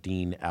Roger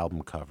Dean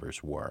album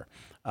covers were?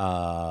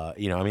 Everybody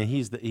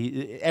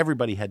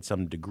had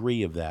some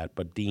degree of that,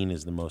 but Dean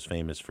is the most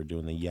famous for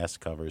doing the Yes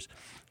covers.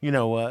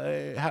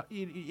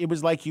 It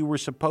was like you were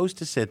supposed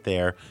to sit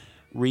there,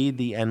 read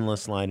the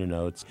endless liner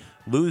notes,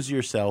 lose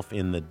yourself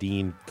in the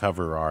Dean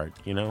cover art,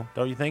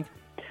 don't you think?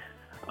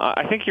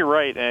 I think you're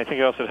right, and I think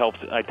it also helps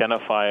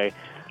identify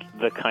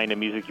the kind of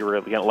music you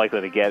were likely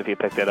to get if you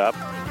picked it up.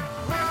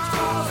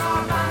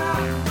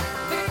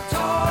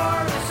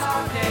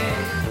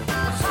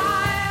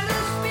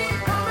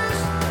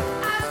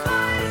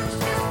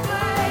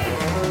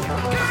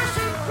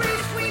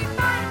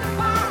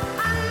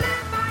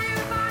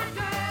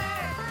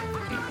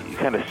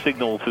 Kind of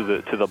signal to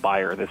the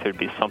buyer that there'd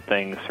be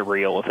something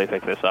surreal if they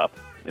pick this up.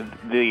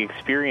 The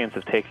experience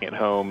of taking it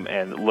home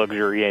and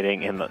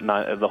luxuriating in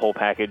the whole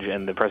package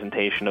and the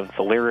presentation of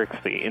the lyrics,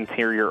 the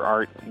interior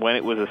art, when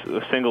it was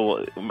a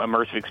single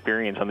immersive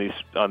experience on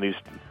these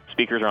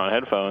speakers or on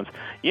headphones,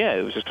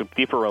 it was just a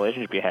deeper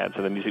relationship you had,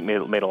 so the music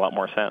made a lot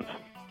more sense.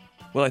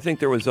 Well, I think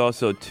there was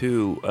also,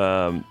 too,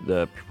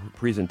 the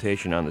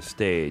presentation on the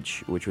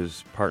stage, which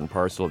was part and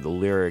parcel of the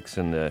lyrics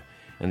and the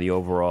and the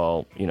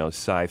overall,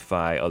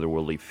 sci-fi,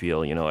 otherworldly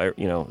feel.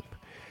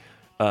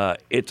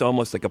 It's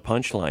almost like a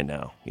punchline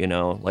now.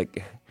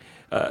 Like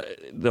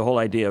the whole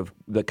idea of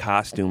the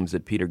costumes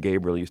that Peter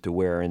Gabriel used to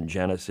wear in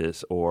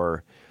Genesis,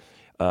 or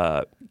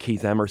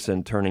Keith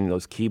Emerson turning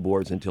those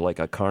keyboards into like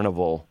a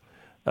carnival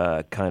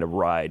kind of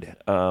ride.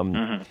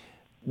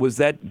 Was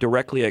that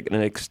directly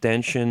an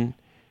extension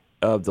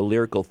of the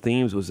lyrical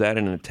themes? Was that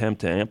an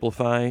attempt to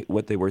amplify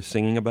what they were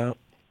singing about?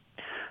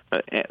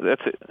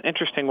 That's an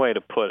interesting way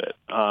to put it.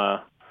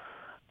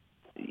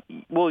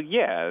 Well,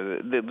 yeah,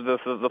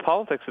 the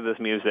politics of this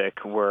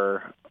music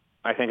were,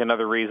 I think,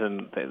 another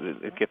reason that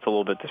it gets a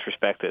little bit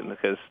disrespected,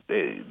 because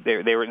they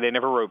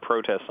never wrote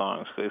protest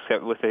songs.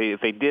 Except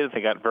if they did,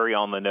 they got very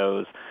on the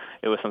nose.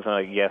 It was something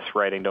like "Yes,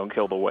 writing, don't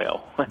kill the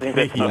whale." I think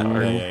that's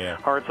a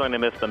hard song to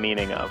miss the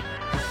meaning of.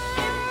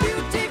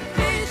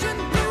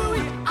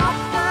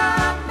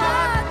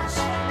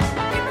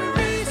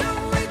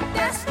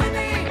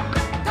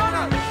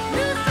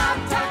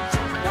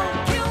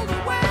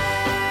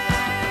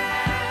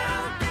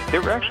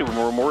 There actually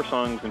were more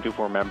songs in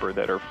 2-4 Member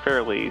that are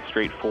fairly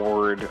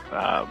straightforward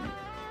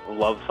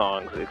love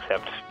songs,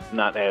 except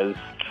not as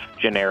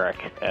generic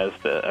as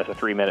a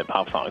 3-minute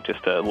pop song,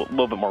 just a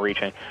little bit more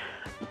reaching.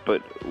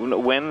 But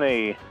when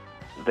they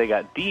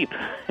got deep,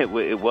 it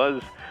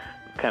was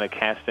kind of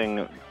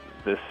casting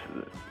this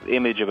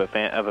image of a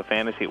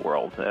fantasy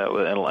world in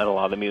a lot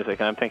of the music.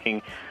 And I'm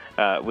thinking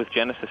with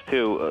Genesis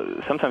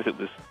too, sometimes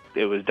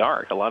it was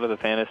dark. A lot of the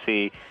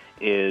fantasy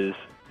is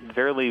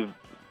fairly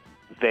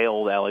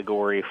veiled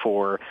allegory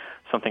for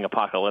something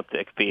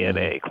apocalyptic, be it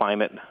a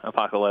climate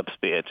apocalypse,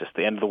 be it just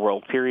the end of the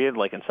world period,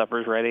 like in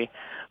Supper's Ready.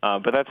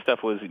 But that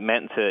stuff was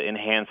meant to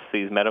enhance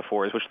these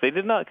metaphors, which they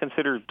did not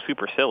consider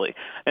super silly.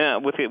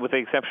 With the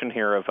exception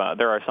here of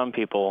there are some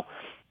people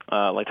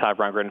like Todd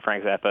Rundgren and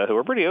Frank Zappa who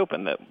were pretty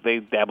open that they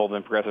dabbled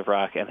in progressive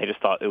rock, and they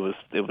just thought it was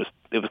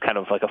kind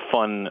of like a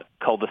fun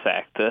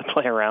cul-de-sac to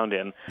play around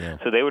in. Yeah.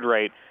 So they would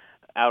write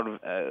out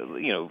of,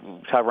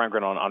 Todd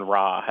Rundgren on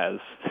Ra has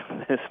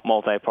this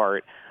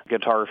multi-part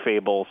guitar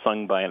fable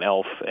sung by an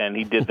elf, and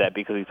he did that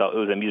because he thought it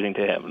was amusing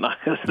to him, not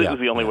because it was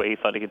the only way he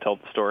thought he could tell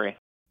the story.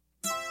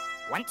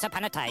 Once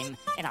upon a time,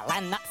 in a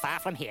land not far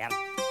from here,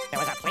 there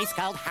was a place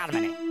called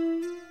Harmony.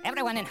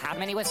 Everyone in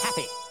Harmony was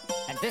happy,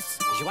 and this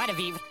joie de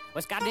vivre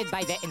was guarded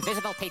by the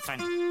invisible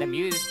patron, the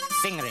muse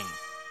Singring.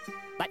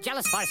 But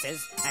jealous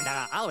forces, and there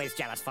are always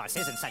jealous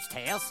forces in such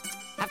tales,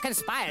 have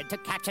conspired to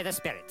capture the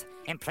spirit,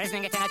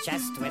 imprisoning it in a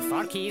chest with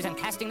 4 keys and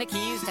casting the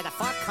keys to the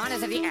 4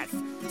 corners of the earth,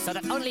 so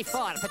that only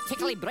 4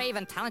 particularly brave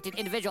and talented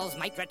individuals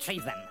might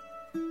retrieve them.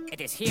 It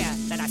is here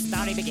that our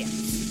story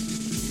begins.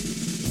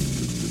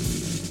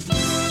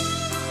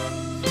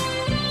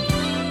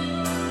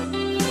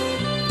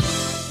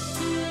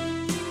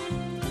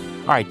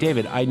 All right,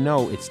 David, I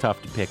know it's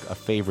tough to pick a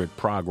favorite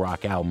prog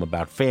rock album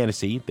about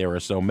fantasy. There are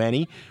so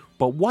many.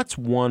 But what's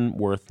one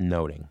worth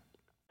noting?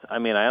 I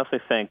mean, I also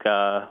think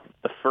the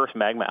first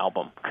Magma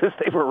album, because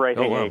they were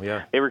writing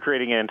they were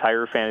creating an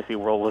entire fantasy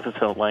world with its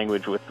own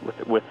language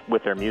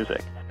with their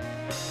music.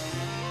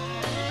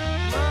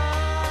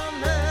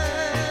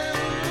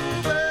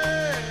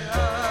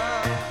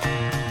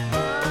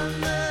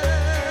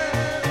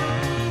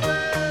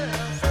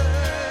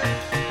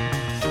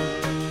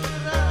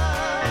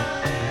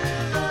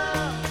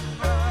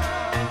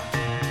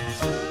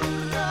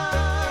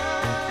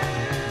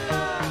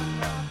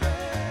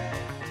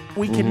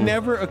 We can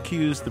never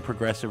accuse the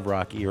progressive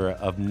rock era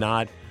of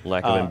not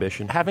lack of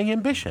ambition. Having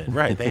ambition,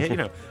 right?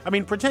 I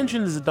mean,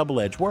 pretension is a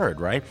double-edged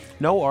word, right?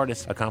 No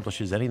artist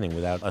accomplishes anything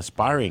without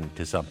aspiring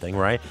to something,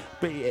 right?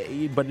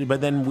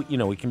 But then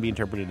it can be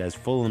interpreted as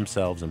full of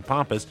themselves and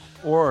pompous,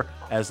 or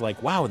as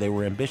like, wow, they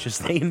were ambitious.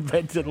 They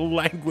invented a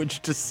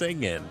language to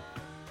sing in.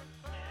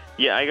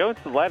 Yeah, I go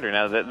with the latter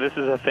now. That this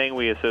is a thing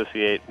we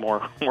associate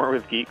more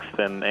with geeks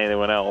than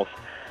anyone else.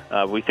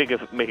 We think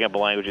of making up a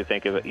language, you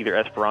think of either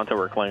Esperanto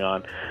or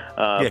Klingon.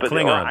 But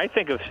Klingon. I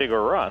think of Sigur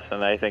Rós,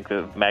 and I think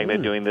of Magna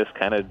doing this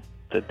kind of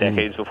the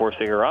decades before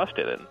Sigur Rós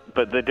did it.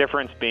 But the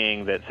difference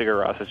being that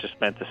Sigur Rós is just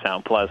meant to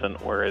sound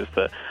pleasant, whereas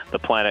the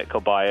planet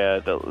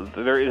Kobaya,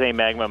 there is a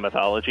Magma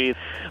mythology,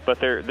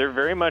 but they're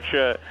very much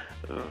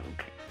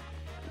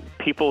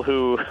people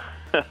who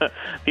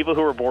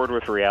are bored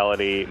with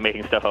reality,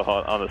 making stuff up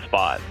on the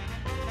spot.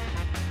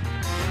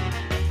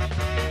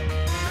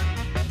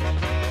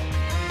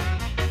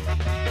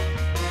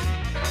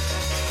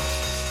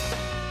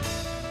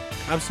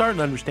 I'm starting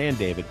to understand,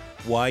 David,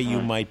 why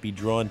you might be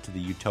drawn to the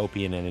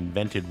utopian and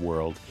invented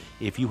world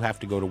if you have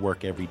to go to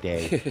work every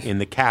day in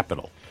the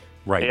Capitol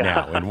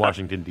now in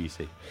Washington,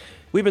 D.C.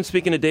 We've been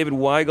speaking to David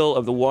Weigel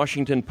of the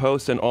Washington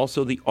Post and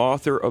also the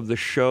author of The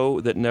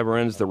Show That Never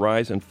Ends, The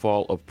Rise and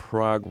Fall of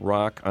Prog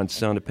Rock on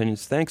Sound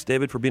Opinions. Thanks,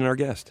 David, for being our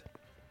guest.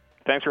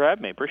 Thanks for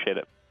having me. Appreciate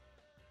it.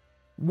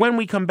 When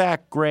we come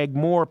back, Greg,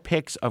 more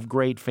picks of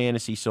great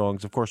fantasy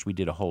songs. Of course, we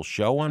did a whole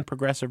show on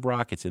progressive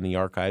rock. It's in the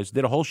archives.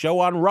 Did a whole show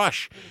on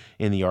Rush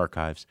in the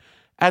archives.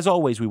 As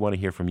always, we want to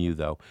hear from you,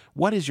 though.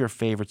 What is your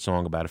favorite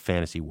song about a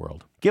fantasy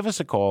world? Give us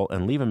a call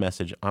and leave a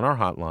message on our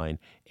hotline,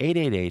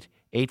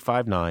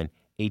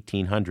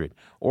 859-1800.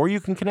 Or you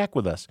can connect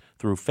with us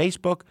through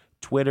Facebook,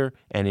 Twitter,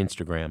 and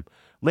Instagram.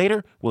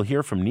 Later, we'll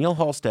hear from Neil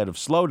Halstead of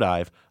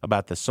Slowdive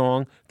about the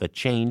song that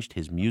changed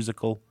his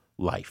musical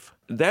life.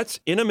 That's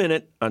in a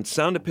minute on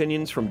Sound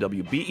Opinions from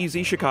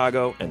WBEZ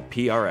Chicago and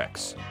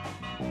PRX.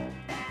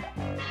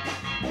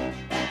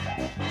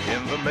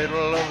 In the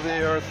middle of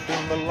the earth,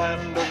 in the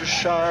land of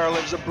Shire,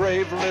 lives a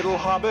brave little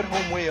hobbit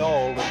whom we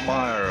all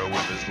admire.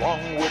 With his long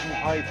wooden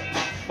pipe,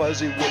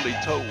 fuzzy woolly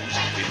toes,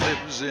 he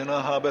lives in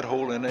a hobbit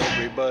hole and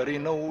everybody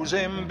knows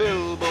him.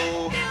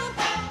 Bilbo,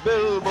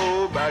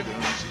 Bilbo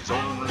Baggins, he's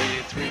only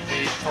 3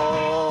 feet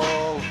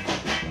tall.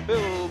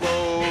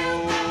 Bilbo,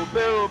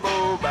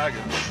 Bilbo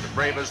Baggins, the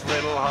bravest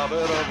little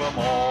hobbit of them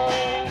all.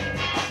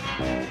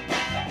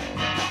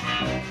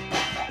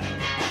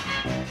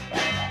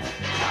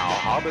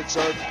 Hobbits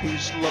are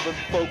peace-loving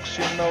folks,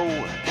 you know.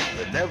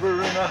 They're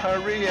never in a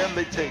hurry and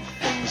they take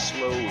things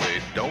slow.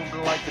 They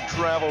don't like to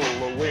travel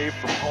away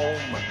from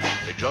home.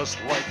 They just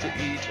like to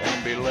eat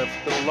and be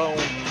left alone.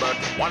 But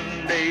one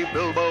day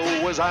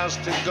Bilbo was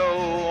asked to go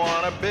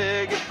on a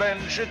big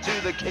adventure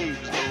to the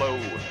caves below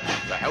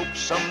to help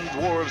some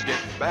dwarves get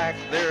back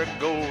their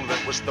gold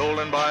that was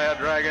stolen by a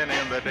dragon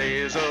in the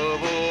days of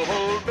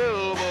old.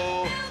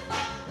 Bilbo,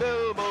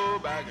 Bilbo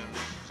Baggins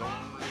is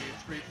only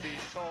 3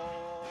 feet tall.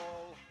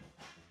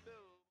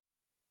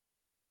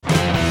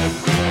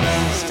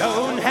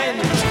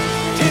 Stonehenge,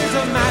 'tis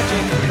a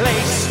magic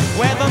place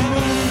where the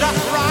moon doth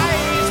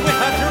rise with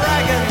a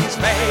dragon's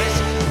face.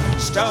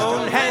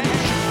 Stonehenge,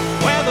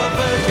 where the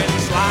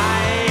virgins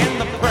lie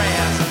and the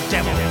prayers of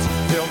devils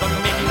fill the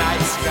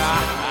midnight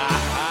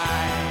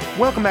sky.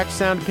 Welcome back to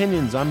Sound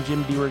Opinions. I'm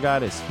Jim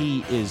DeRogatis.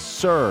 He is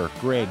Sir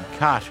Greg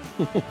Kot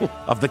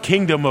of the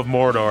Kingdom of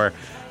Mordor.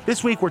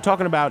 This week we're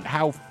talking about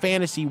how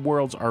fantasy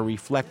worlds are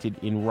reflected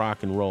in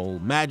rock and roll.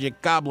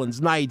 Magic,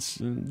 goblins, knights,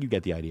 you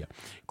get the idea.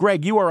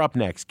 Greg, you are up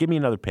next. Give me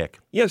another pick.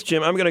 Yes,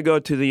 Jim, I'm going to go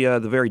to the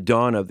very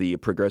dawn of the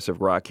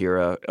progressive rock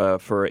era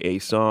for a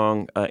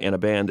song and a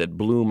band that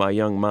blew my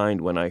young mind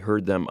when I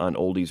heard them on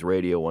oldies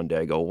radio one day.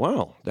 I go,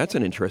 wow, that's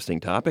an interesting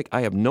topic. I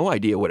have no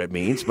idea what it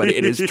means, but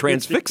it is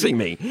transfixing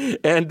me.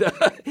 And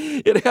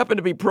it happened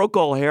to be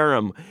Procol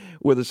Harum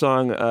with the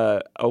song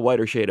A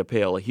Whiter Shade of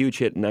Pale, a huge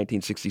hit in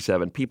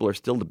 1967. People are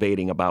still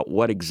debating about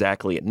what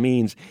exactly it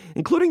means,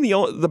 including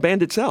the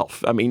band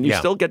itself. I mean, you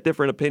still get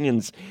different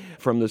opinions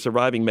from the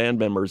surviving band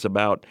members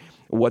about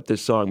what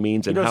this song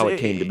means and how it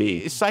came to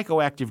be.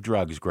 Psychoactive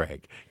drugs,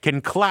 Greg,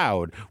 can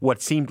cloud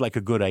what seemed like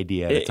a good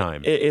idea at the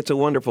time. It's a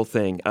wonderful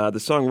thing. The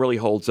song really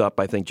holds up,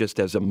 I think, just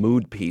as a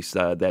mood piece.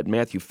 That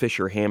Matthew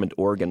Fisher Hammond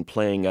organ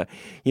playing,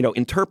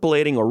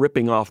 interpolating or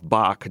ripping off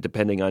Bach,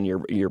 depending on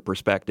your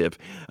perspective.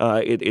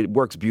 It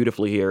works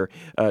beautifully here.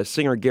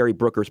 Singer Gary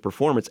Brooker's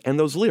performance and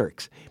those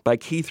lyrics by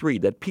Keith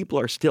Reed that people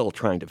are still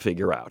trying to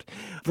figure out.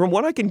 From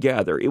what I can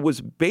gather, it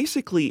was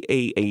basically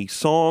a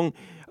song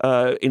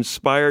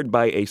inspired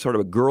by a sort of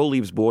a girl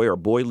leaves boy or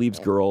boy leaves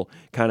girl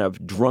kind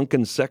of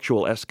drunken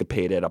sexual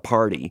escapade at a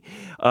party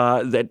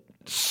that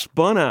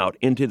spun out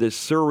into this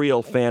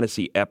surreal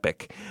fantasy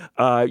epic.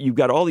 You've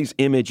got all these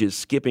images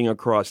skipping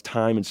across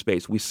time and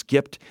space. We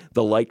skipped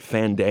the light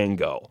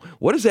fandango.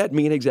 What does that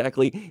mean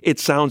exactly? It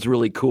sounds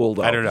really cool,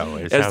 though. I don't know.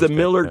 As the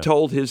miller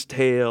told his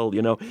tale,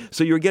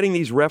 So you're getting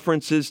these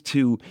references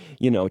to,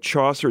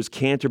 Chaucer's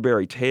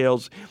Canterbury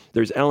Tales.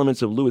 There's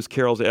elements of Lewis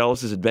Carroll's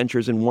Alice's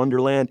Adventures in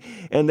Wonderland,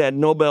 and that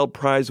Nobel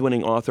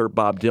Prize-winning author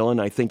Bob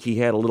Dylan. I think he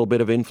had a little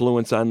bit of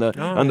influence on the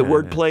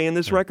wordplay in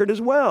this record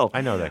as well. I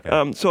know that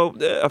guy. So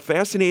a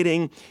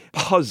fascinating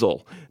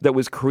puzzle that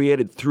was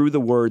created through the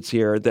words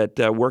here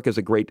that work as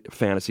a great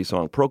fantasy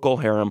song.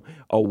 Procol Harum,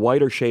 A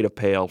Whiter Shade of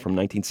Pale from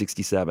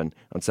 1967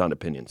 on Sound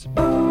Opinions.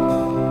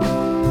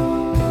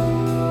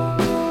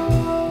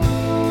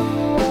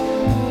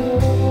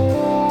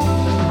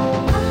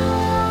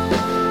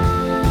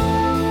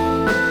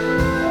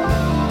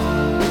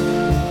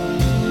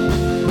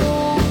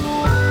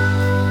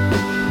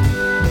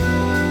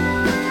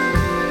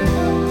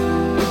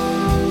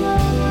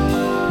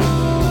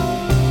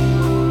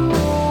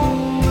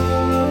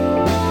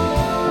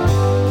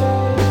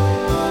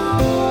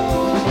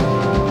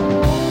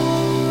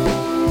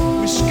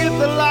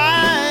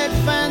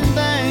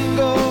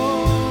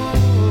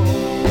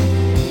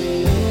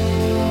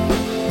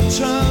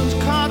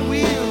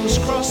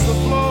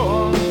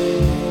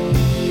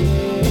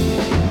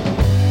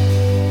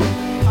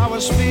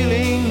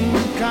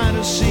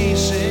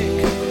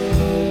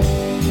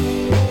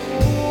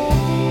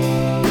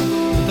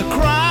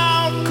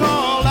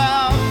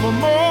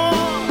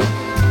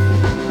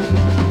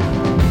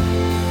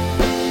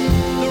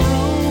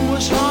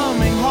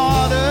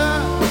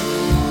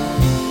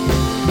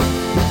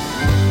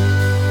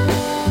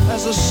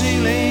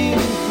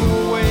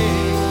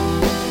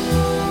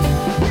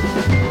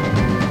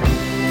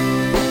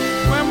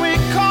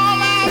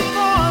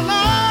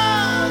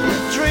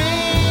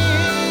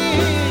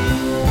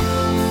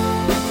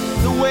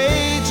 The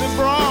way to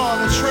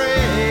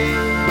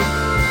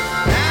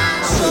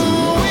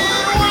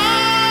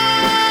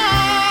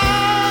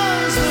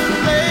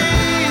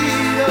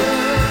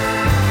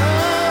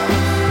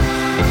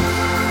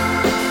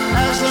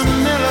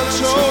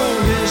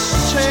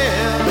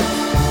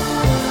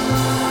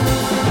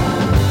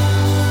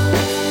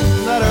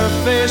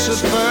at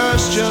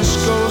first,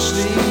 just go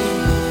sleep.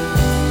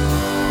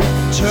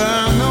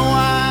 Turn the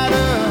wider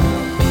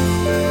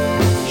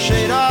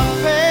shade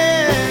off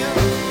pale.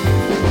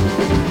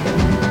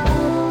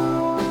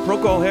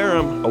 Procol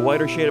Harum, A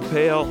Whiter Shade of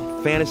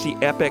Pale, fantasy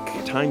epic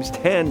times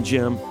 10,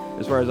 Jim,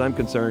 as far as I'm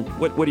concerned.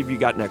 What have you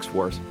got next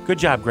for us? Good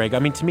job, Greg. I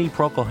mean, to me,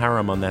 Procol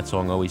Harum on that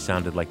song always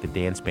sounded like the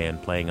dance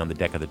band playing on the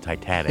deck of the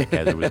Titanic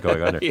as it was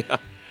going under. Yeah.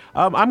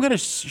 I'm going to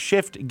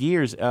shift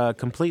gears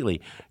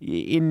completely.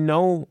 In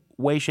no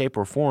way, shape,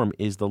 or form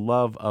is the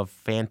love of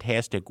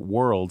fantastic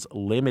worlds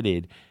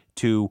limited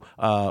to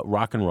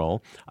rock and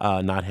roll,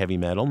 not heavy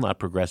metal, not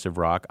progressive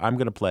rock. I'm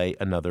going to play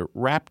another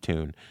rap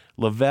tune.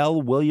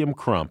 Lavelle William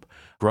Crump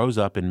grows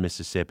up in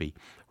Mississippi,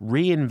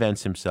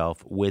 reinvents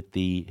himself with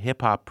the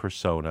hip-hop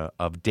persona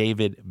of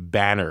David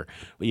Banner,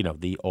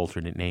 the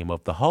alternate name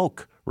of the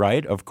Hulk,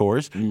 right? Of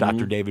course,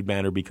 Dr. David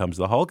Banner becomes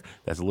the Hulk.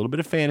 That's a little bit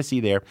of fantasy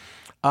there.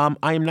 I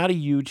am not a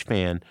huge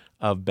fan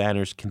of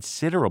Banner's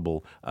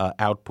considerable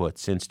output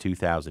since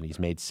 2000. He's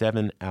made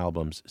 7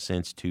 albums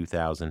since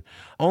 2000,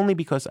 only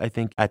because I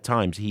think at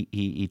times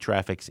he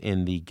traffics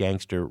in the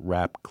gangster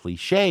rap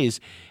cliches,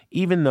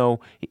 even though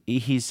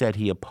he said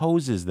he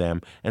opposes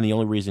them, and the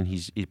only reason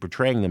he's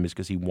portraying them is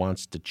because he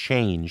wants to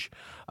change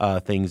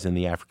things in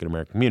the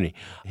African-American community.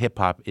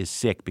 Hip-hop is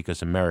sick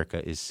because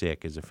America is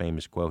sick is a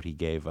famous quote he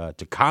gave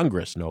to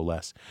Congress, no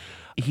less.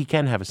 He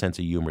can have a sense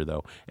of humor,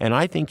 though, and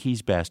I think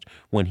he's best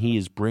when he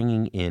is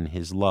bringing in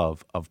his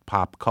love of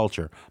pop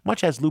culture,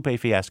 much as Lupe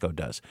Fiasco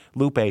does.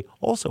 Lupe,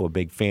 also a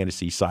big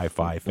fantasy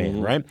sci-fi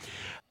fan, right?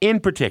 In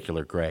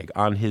particular, Greg,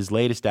 on his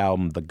latest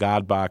album, The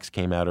God Box,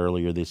 came out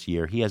earlier this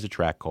year, he has a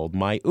track called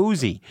My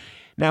Uzi.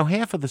 Now,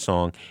 half of the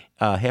song,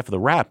 half of the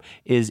rap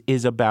is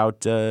about,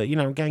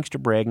 gangster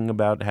bragging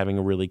about having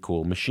a really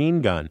cool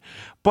machine gun.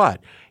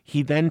 But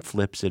he then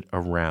flips it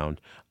around.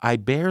 I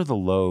bear the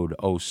load,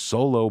 oh,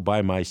 solo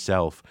by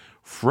myself.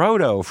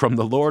 Frodo from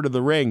The Lord of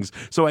the Rings.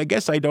 So I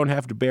guess I don't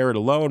have to bear it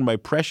alone. My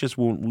precious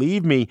won't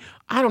leave me.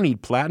 I don't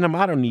need platinum.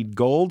 I don't need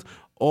gold.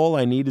 All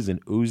I need is an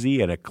Uzi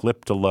and a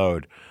clip to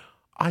load.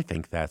 I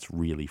think that's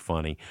really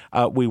funny.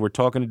 We were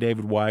talking to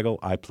David Weigel.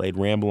 I played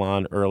Ramble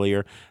On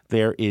earlier.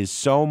 There is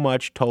so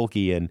much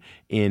Tolkien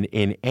in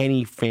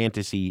any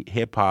fantasy,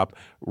 hip-hop,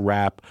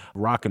 rap,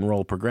 rock and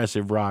roll,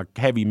 progressive rock,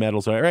 heavy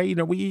metal. So, right,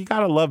 you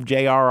got to love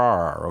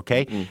J.R.R.,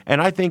 okay? And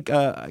I think,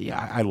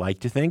 I like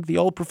to think the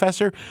old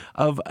professor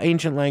of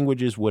ancient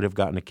languages would have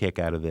gotten a kick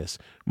out of this.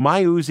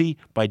 My Uzi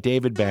by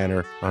David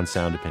Banner on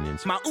Sound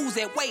Opinions. My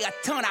Uzi weigh a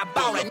ton, I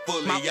bought it.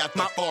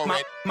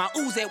 My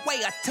Uzi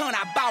weigh a ton,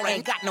 I bought it.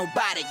 Ain't got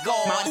nobody go.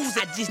 My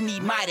Uzi, I just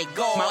need mighty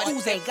go. My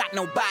Uzi ain't got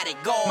nobody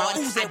go. My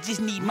Uzi, I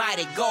just need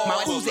mighty go.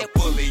 My Uzi,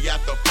 bully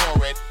at the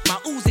forehead. My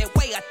Uzi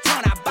weigh a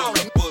ton, I bought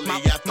it. My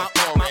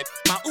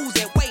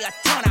Uzi weigh a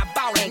ton, I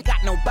bought it. Ain't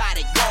got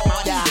nobody go.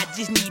 My Uzi, I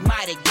just need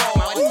mighty go.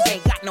 My Uzi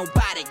ain't got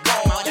nobody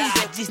go. My Uzi,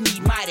 I just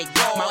need mighty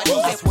go. My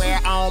Uzi, I swear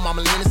on my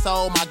Melina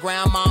soul, my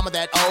grandmama,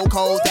 that old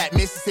coast, that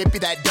Mississippi,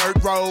 that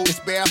dirt road, it's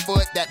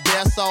barefoot, that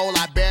bare soul,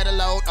 I bear the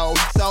load, oh,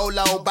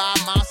 solo by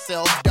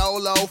myself,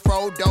 Dolo,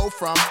 Frodo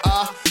from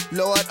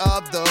Lord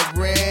of the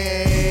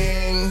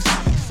Rings.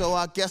 So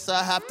I guess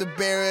I have to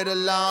bear it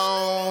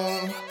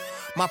alone.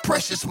 My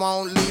precious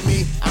won't leave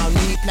me. I don't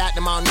need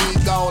platinum, I don't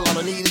need gold. All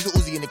I need is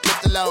Uzi and the clip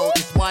to load.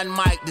 This one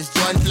mic, this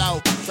Jordan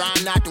flow.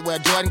 Trying not to wear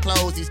Jordan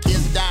clothes. These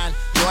kids are dying.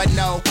 Jordan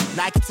no,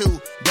 Nike 2,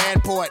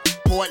 Danport,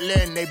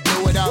 Portland, they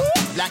blew it up.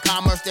 Black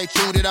Commerce, they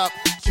chewed it up,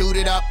 spit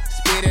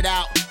it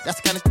out.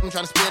 That's the kind of stuff I'm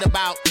trying to spit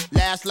about.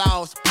 Last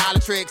laws,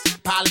 politics is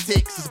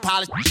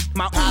politics.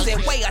 My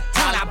Uzi weigh a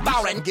ton, I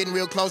bought it. I'm getting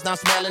real close now,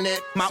 smelling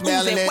it. My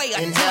Uzi weigh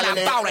a ton,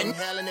 I bought it.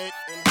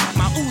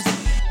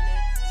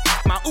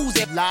 My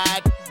Uzi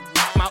lied.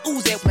 My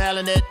Uzi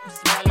smelling it.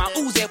 My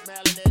Uzi,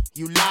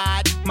 you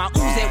lied. My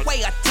Uzi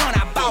weigh a ton,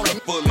 I bought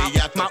it.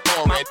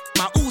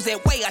 My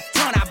Uzi weigh a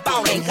ton, I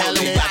bought it. Ain't got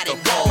nobody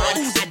go. My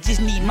Uzi, I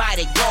just need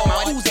mighty go.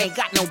 My Uzi ain't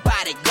got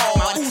nobody go.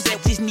 My Uzi, I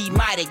just need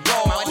mighty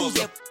go.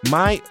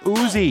 My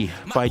Uzi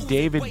by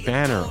David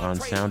Banner on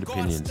Sound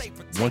Opinions.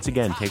 Once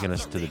again, taking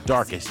us to the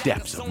darkest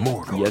depths of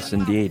Mordor. Yes,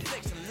 indeed.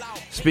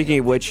 Speaking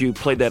of which, you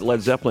played that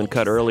Led Zeppelin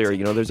cut earlier.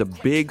 There's a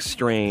big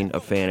strain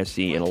of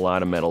fantasy in a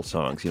lot of metal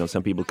songs.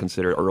 Some people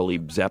consider early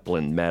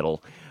Zeppelin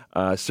metal.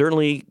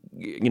 Certainly,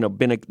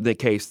 been the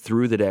case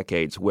through the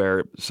decades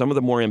where some of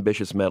the more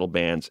ambitious metal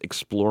bands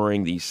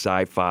exploring these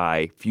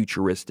sci-fi,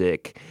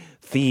 futuristic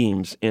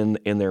themes in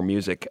their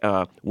music.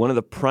 One of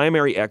the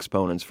primary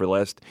exponents for the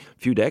last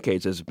few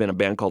decades has been a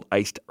band called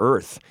Iced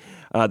Earth.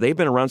 They've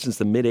been around since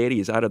the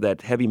mid-'80s out of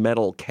that heavy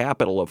metal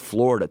capital of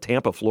Florida,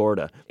 Tampa,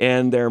 Florida.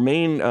 And their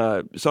main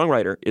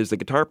songwriter is the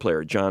guitar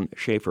player, John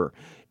Schaefer.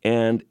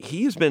 And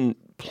he has been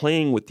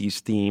playing with these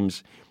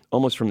themes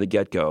almost from the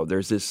get-go.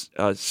 There's this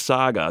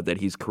saga that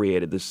he's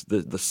created,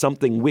 the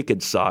Something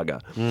Wicked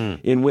saga,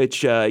 in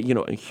which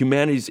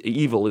humanity's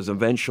evil is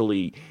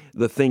eventually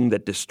the thing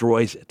that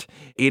destroys it,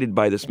 aided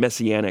by this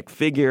messianic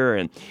figure.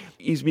 And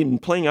he's been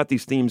playing out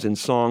these themes in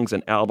songs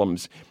and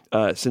albums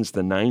since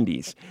the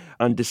 90s.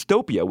 On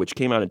Dystopia, which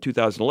came out in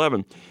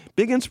 2011,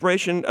 big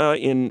inspiration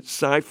in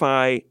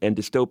sci-fi and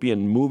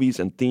dystopian movies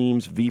and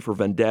themes, V for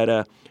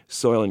Vendetta,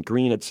 Soylent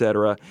Green,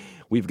 etc.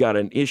 We've got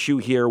an issue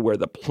here where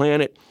the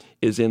planet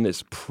is in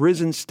this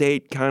prison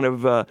state kind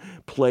of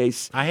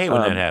place. I hate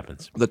when that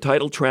happens. The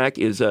title track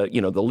is, the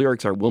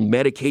lyrics are, "We'll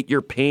medicate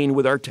your pain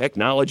with our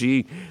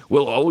technology.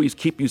 We'll always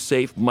keep you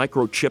safe,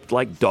 microchipped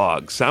like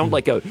dogs." Sound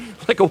like a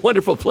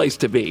wonderful place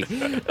to be.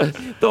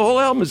 The whole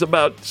album is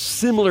about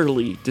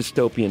similarly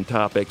dystopian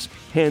topics,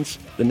 hence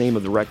the name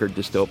of the record,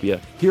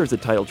 Dystopia. Here's the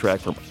title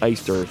track from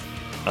Iced Earth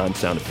on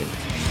Sound Opinions.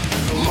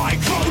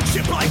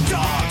 Microchip like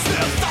dogs,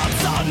 their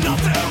thoughts are not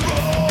their own.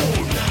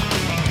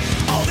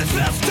 All that's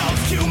left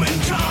of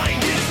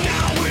humankind is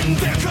now in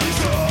their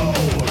control.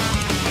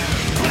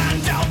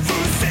 Planned out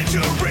through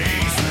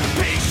centuries,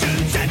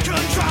 patient and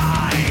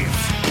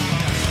contrived.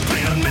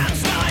 Plain a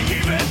man's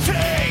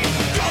naivety,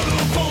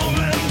 gullible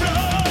and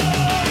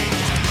blind.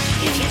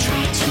 If you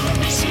try to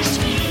resist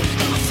me,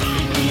 you'll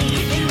find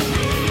me in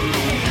me.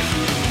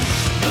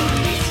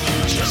 But if you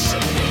just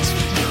submit,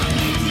 you'll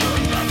leave your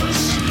never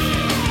see.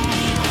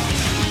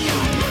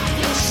 You'll love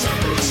your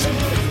separate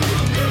soul,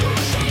 you'll never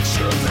fix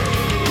your brain.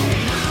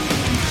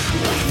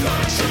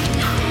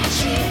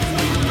 Technology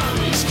will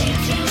always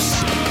keep you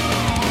safe.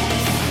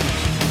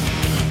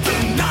 The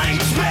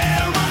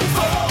nightmare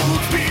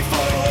unfolds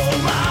before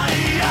my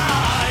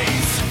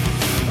eyes.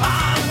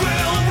 I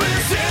will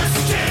resist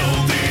till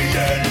the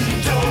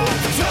end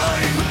of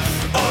time.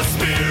 A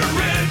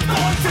spirit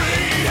born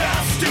free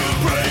has to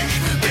break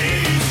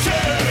these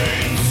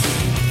chains.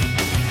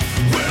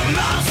 We're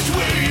lost,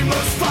 we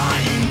must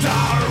find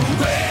our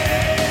way.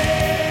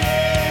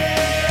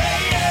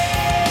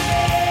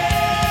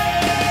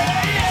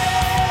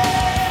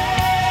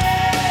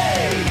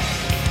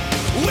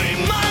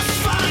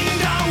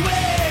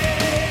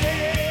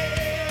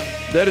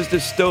 That is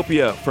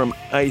Dystopia from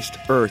Iced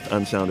Earth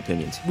on Sound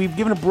Opinions. We've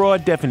given a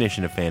broad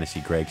definition of fantasy,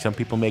 Greg. Some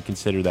people may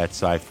consider that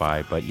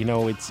sci-fi, but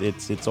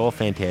it's all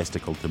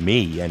fantastical to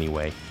me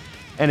anyway.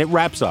 And it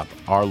wraps up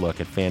our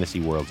look at fantasy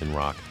worlds in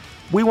rock.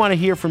 We want to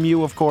hear from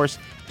you, of course.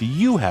 Do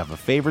you have a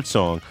favorite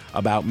song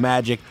about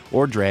magic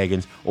or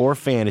dragons or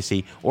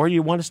fantasy, or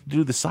you want us to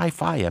do the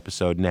sci-fi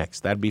episode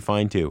next? That'd be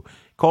fine too.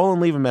 Call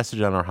and leave a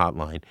message on our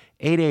hotline,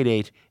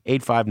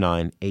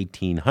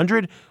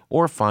 888-859-1800,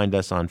 or find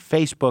us on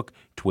Facebook,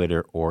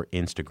 Twitter, or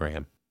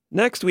Instagram.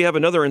 Next, we have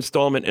another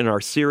installment in our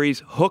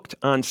series, Hooked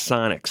on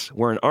Sonics,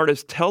 where an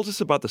artist tells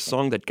us about the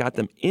song that got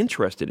them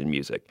interested in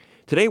music.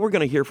 Today, we're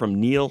going to hear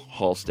from Neil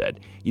Halstead.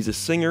 He's a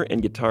singer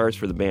and guitarist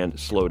for the band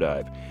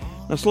Slowdive.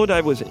 Now,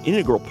 Slowdive was an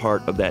integral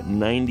part of that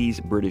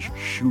 90s British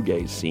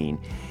shoegaze scene,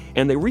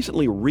 and they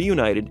recently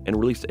reunited and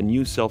released a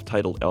new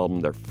self-titled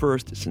album, their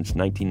first since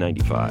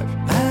 1995.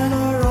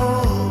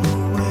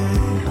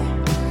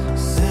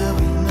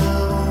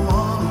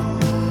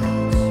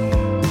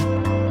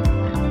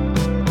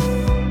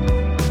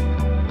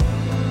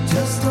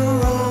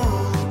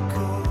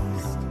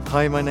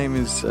 Hi, my name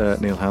is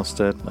Neil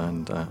Halstead,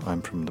 and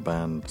I'm from the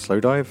band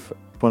Slowdive.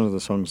 One of the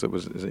songs that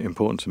was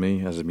important to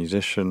me as a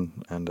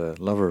musician and a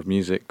lover of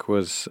music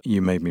was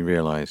You Made Me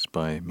Realize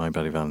by My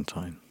Bloody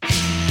Valentine.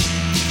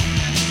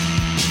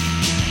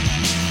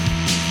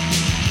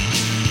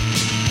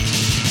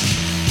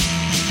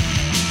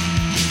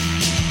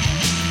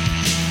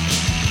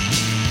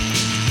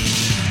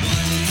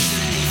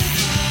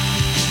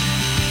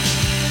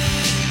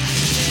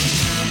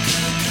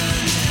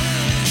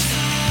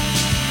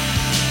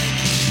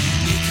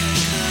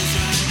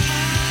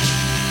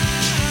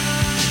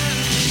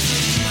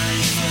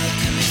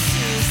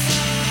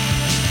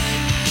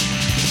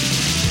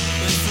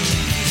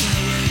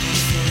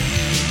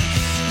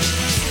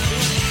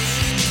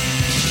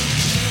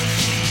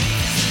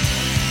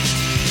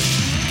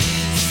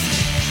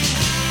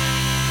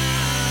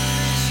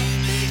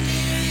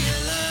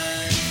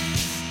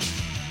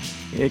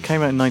 It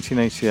came out in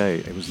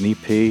 1988. It was an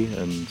EP,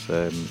 and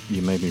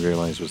You Made Me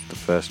Realize was the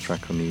first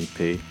track on the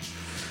EP.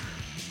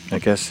 I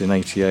guess in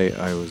 88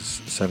 I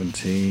was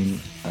 17,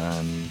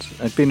 and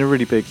I'd been a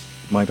really big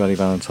My Bloody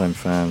Valentine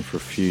fan for a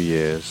few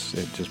years.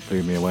 It just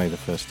blew me away the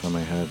first time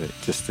I heard it.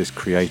 Just this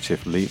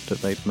creative leap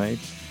that they'd made.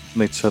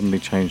 They'd suddenly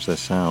changed their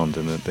sound,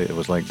 and it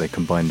was like they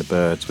combined the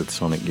Byrds with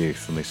Sonic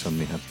Youth, and they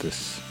suddenly had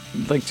this,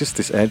 like, just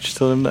this edge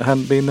to them that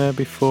hadn't been there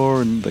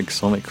before, and like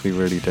sonically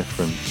really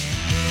different.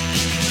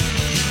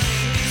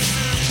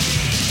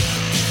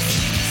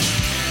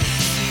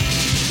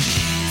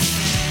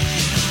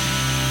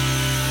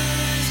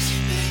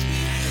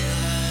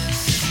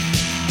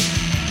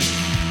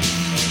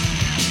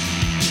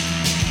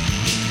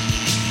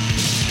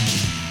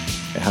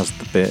 It has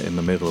the bit in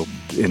the middle.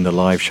 In the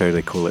live show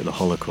they call it the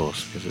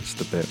Holocaust, because it's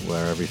the bit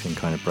where everything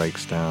kind of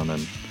breaks down,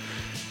 and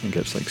and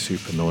gets like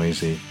super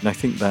noisy. And I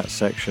think that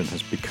section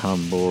has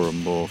become more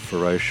and more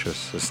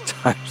ferocious as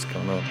time's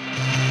gone on.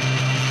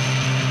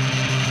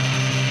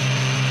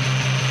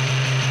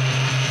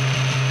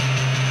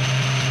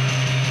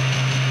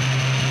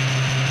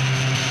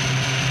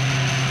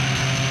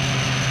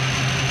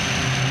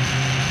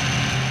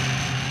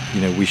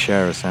 You know, we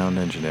share a sound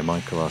engineer,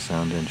 Michael, our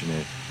sound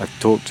engineer. I've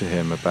talked to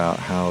him about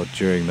how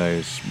during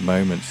those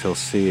moments he'll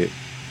see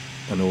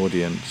an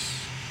audience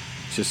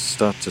just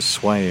start to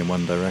sway in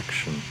one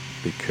direction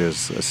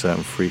because a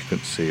certain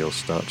frequency will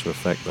start to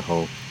affect the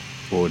whole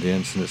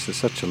audience, and it's at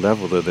such a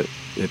level that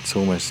it's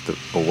almost a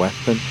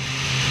weapon.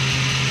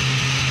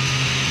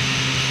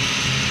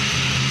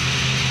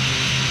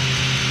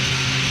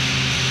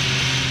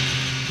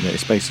 You know,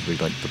 it's basically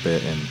like the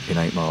bit in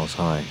 8 Miles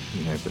High,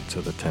 you know, but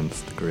to the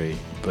 10th degree.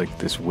 Like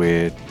this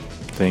weird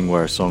thing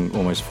where a song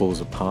almost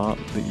falls apart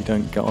that you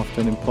don't get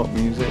often in pop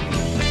music.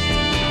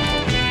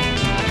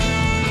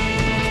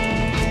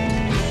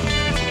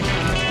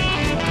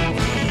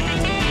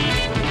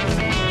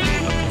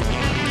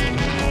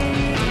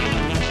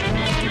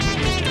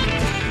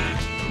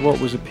 What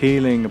was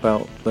appealing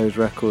about those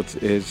records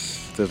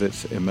is that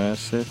it's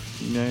immersive,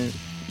 you know.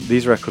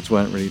 These records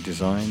weren't really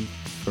designed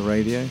for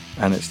radio,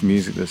 and it's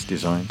music that's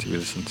designed to be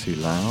listened to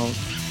loud.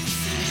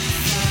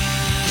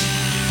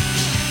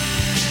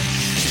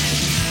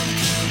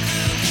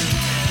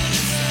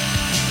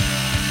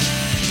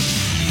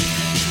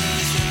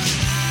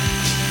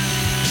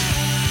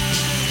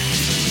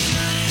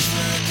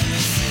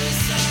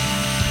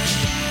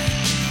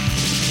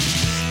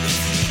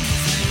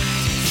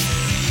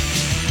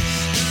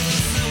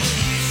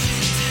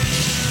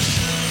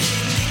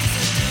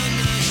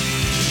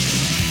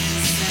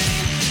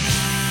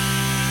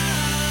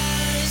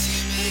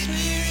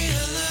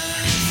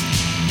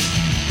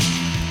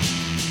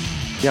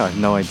 Yeah, I have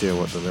no idea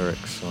what the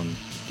lyrics on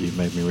You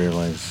Made Me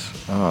Realise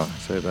are,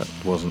 so that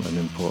wasn't an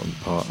important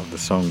part of the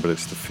song, but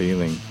it's the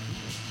feeling.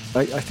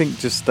 I think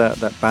just that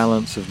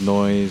balance of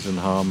noise and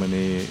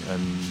harmony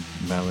and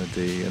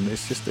melody, and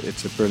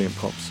it's a brilliant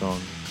pop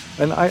song.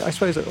 And I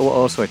suppose what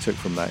also I took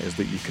from that is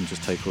that you can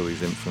just take all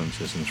these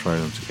influences and throw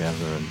them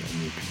together, and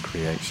you can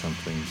create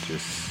something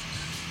just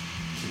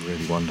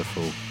really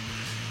wonderful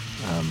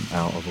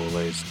out of all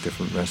those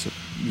different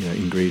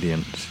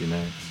ingredients, you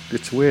know.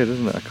 It's weird,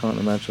 isn't it? I can't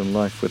imagine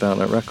life without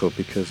that record,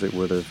 because it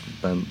would have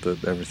meant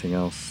that everything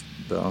else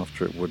that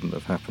after it wouldn't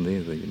have happened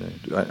either, you know.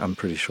 I'm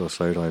pretty sure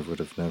Slowdive would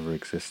have never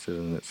existed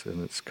in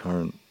its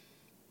current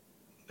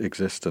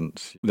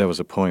existence. There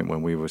was a point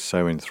when we were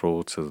so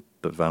enthralled to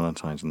the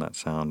Valentines and that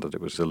sound that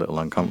it was a little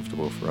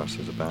uncomfortable for us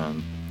as a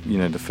band. You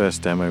know, the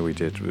first demo we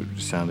did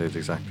sounded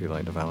exactly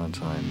like the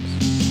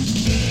Valentines.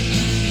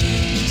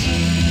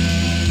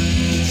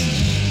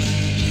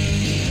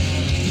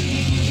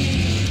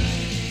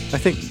 I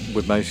think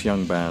with most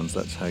young bands,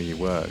 that's how you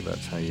work,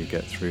 that's how you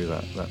get through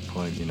that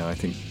point, you know. I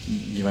think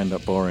you end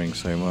up borrowing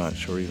so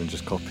much, or even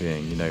just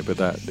copying, you know, but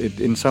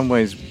in some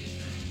ways,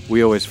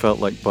 we always felt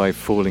like by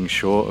falling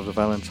short of the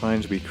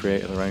Valentines, we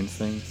created our own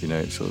thing. You know,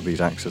 it's sort of these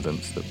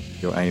accidents that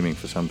you're aiming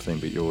for something,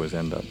 but you always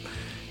end up,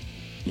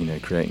 you know,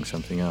 creating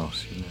something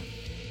else, you know.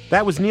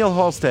 That was Neil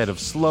Halstead of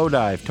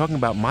Slowdive talking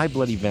about My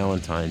Bloody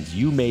Valentines,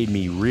 You Made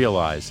Me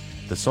Realize,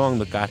 the song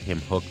that got him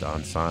hooked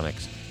on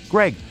Sonics.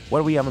 Greg, what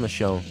do we have on the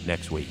show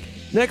next week?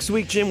 Next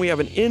week, Jim, we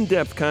have an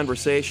in-depth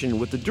conversation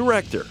with the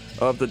director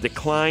of The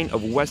Decline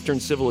of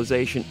Western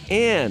Civilization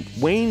and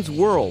Wayne's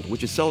World,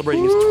 which is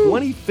celebrating its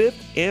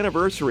 25th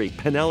anniversary,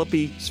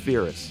 Penelope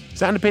Spheris.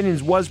 Sound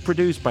Opinions was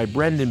produced by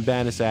Brendan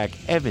Banisak,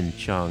 Evan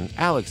Chung,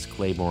 Alex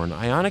Claiborne,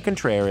 Iona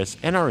Contreras,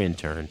 and our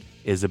intern,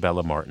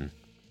 Isabella Martin.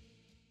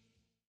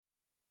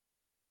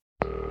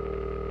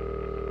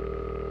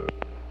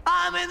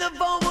 I'm in the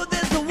phone, but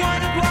there's the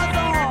one across the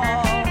hall.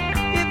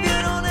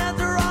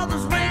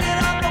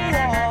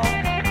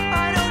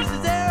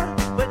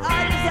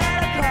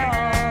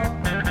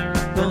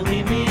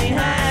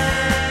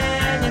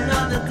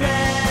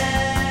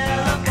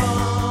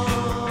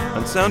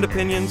 Sound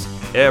Opinions,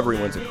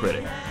 everyone's a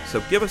critic.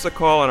 So give us a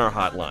call on our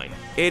hotline,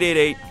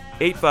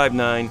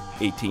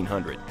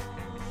 888-859-1800.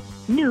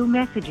 New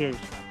messages.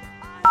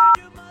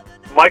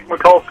 Mike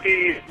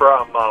Mikulski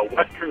from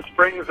Western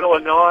Springs,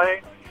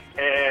 Illinois,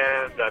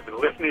 and I've been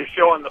listening to your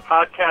show on the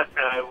podcast,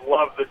 and I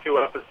love the 2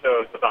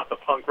 episodes about the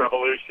punk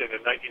revolution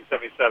in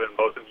 1977,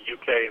 both in the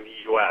UK and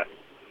the US.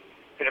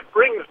 And it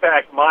brings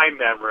back my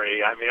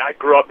memory. I mean, I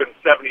grew up in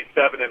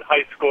 77 in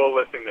high school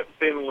listening to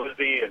Thin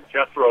Lizzy and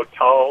Jethro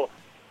Tull.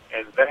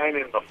 And then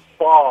in the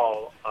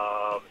fall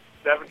of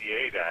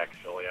 78,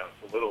 actually, I was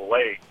a little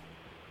late, a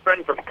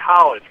friend from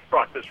college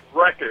brought this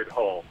record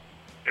home.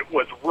 It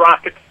was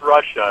Rockets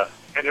Russia,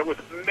 and it was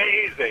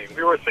amazing.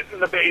 We were sitting in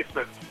the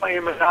basement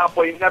playing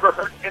Monopoly, never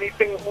heard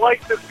anything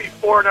like this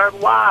before in our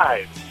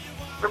lives.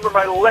 Remember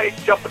my leg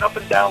jumping up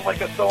and down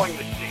like a sewing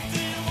machine.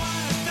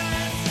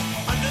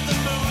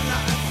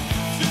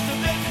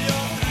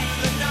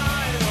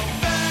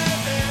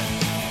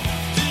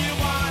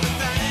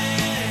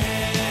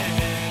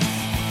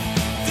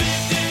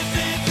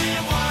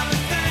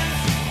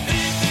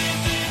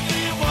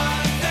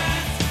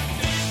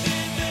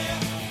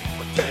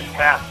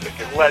 fantastic.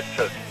 It led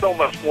to so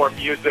much more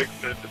music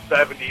through the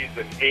 70s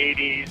and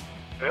 80s,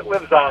 and it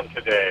lives on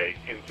today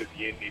into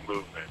the indie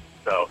movement.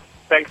 So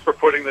thanks for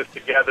putting this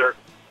together.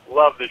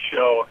 Love the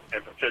show,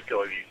 and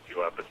particularly these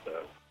 2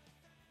 episodes.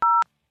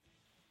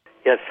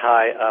 Yes,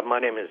 hi. My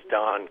name is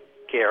Don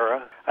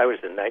Guerra. I was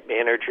the night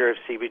manager of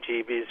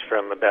CBGB's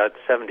from about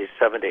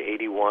 77 to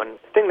 81. The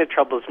thing that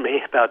troubles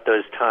me about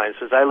those times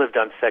was I lived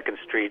on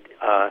 2nd Street,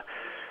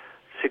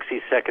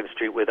 62nd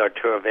Street with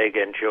Arturo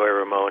Vega and Joey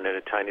Ramone in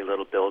a tiny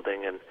little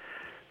building. And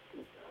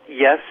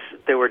yes,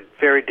 there were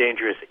very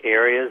dangerous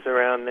areas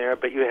around there,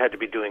 but you had to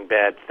be doing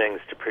bad things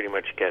to pretty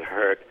much get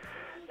hurt.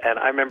 And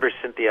I remember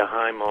Cynthia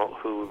Heimel,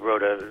 who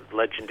wrote a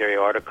legendary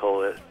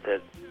article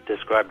that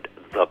described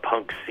the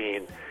punk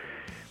scene.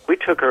 We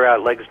took her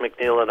out, Legs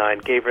McNeil and I,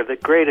 and gave her the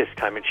greatest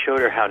time and showed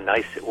her how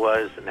nice it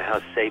was and how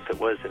safe it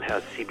was and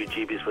how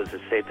CBGB's was the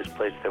safest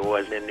place there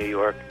was in New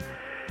York.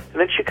 And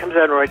then she comes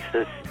out and writes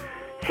this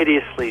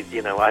hideously,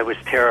 I was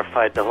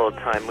terrified the whole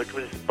time, which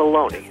was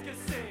baloney.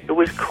 It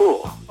was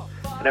cool,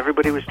 and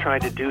everybody was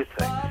trying to do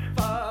things.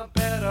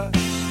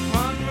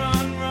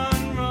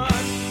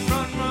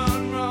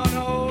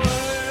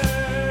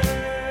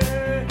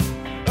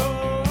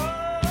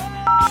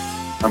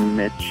 I'm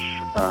Mitch,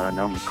 and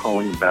I'm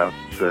calling about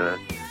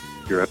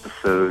your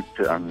episode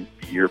on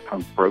The Year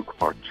Punk Broke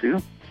Part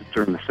 2.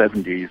 During the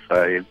 70s,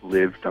 I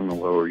lived on the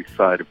Lower East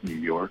Side of New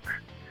York,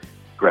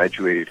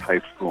 graduated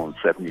high school in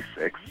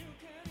 76,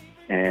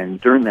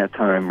 and during that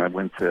time I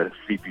went to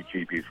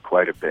CBGB's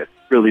quite a bit.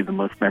 Really the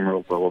most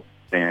memorable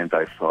band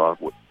I saw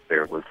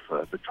there was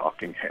the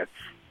Talking Heads.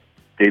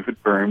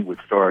 David Byrne would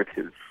start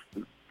the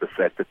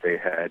set that they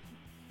had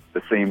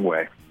the same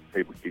way.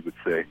 He would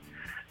say,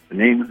 "The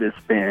name of this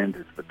band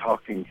is the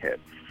Talking Heads.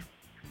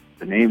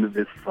 The name of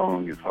this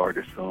song is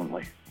Artists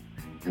Only."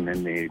 And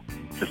then they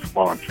just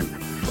launch into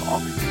the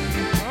song.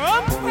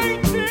 I'm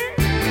painting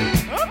again.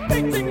 I'm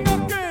painting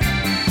again.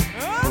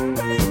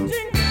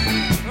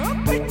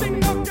 I'm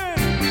painting again.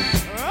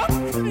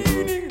 I'm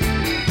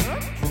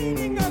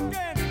cleaning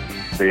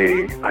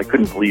again. I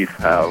couldn't believe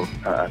how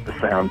the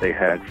sound they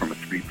had from a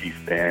 3-piece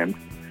band,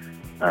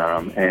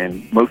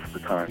 and most of the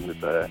time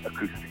with an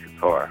acoustic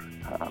guitar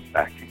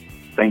backing.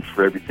 Thanks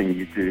for everything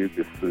you do.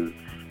 This is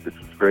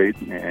great,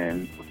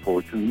 and look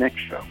forward to the next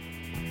show.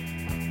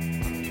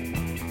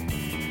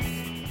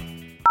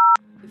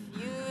 If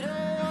you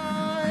don't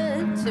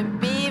want to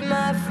be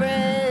my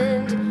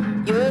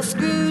friend, you're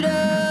screwed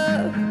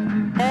up,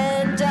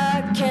 and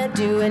I can't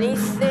do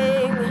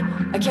anything.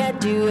 I can't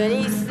do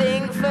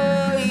anything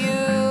for you.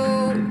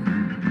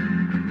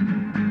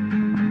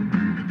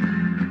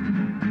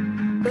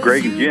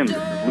 Greg and Jim, this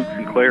is Luke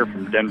Sinclair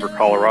from Denver,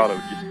 Colorado.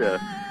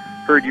 Just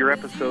heard your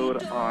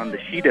episode on the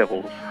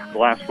She-Devils, the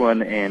last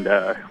one, and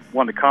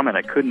wanted to comment.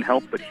 I couldn't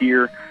help but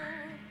hear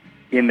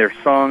in their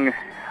song,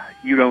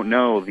 You Don't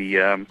Know, the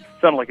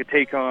sounded like a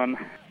take on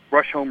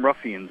Rush Home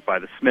Ruffians by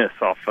the Smiths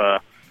off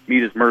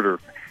Meet His Murder.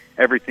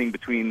 Everything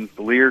between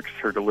the lyrics,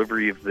 her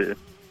delivery of the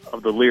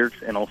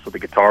lyrics, and also the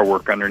guitar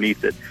work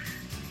underneath it.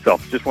 So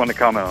just wanted to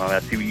comment on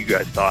that, see what you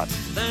guys thought.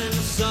 Then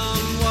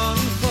someone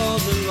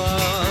falls in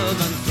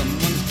love and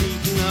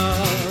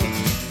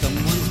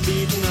someone's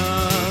beaten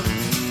up,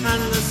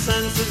 and the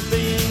sense is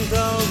being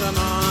programmed.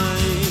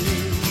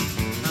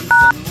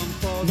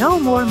 No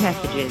more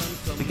messages.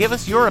 To give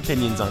us your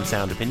opinions on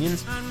Sound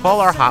Opinions, call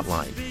our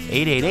hotline,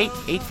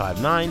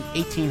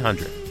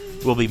 888-859-1800.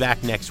 We'll be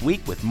back next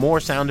week with more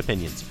Sound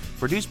Opinions,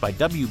 produced by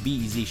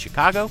WBEZ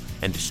Chicago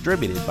and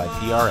distributed by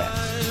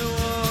PRX.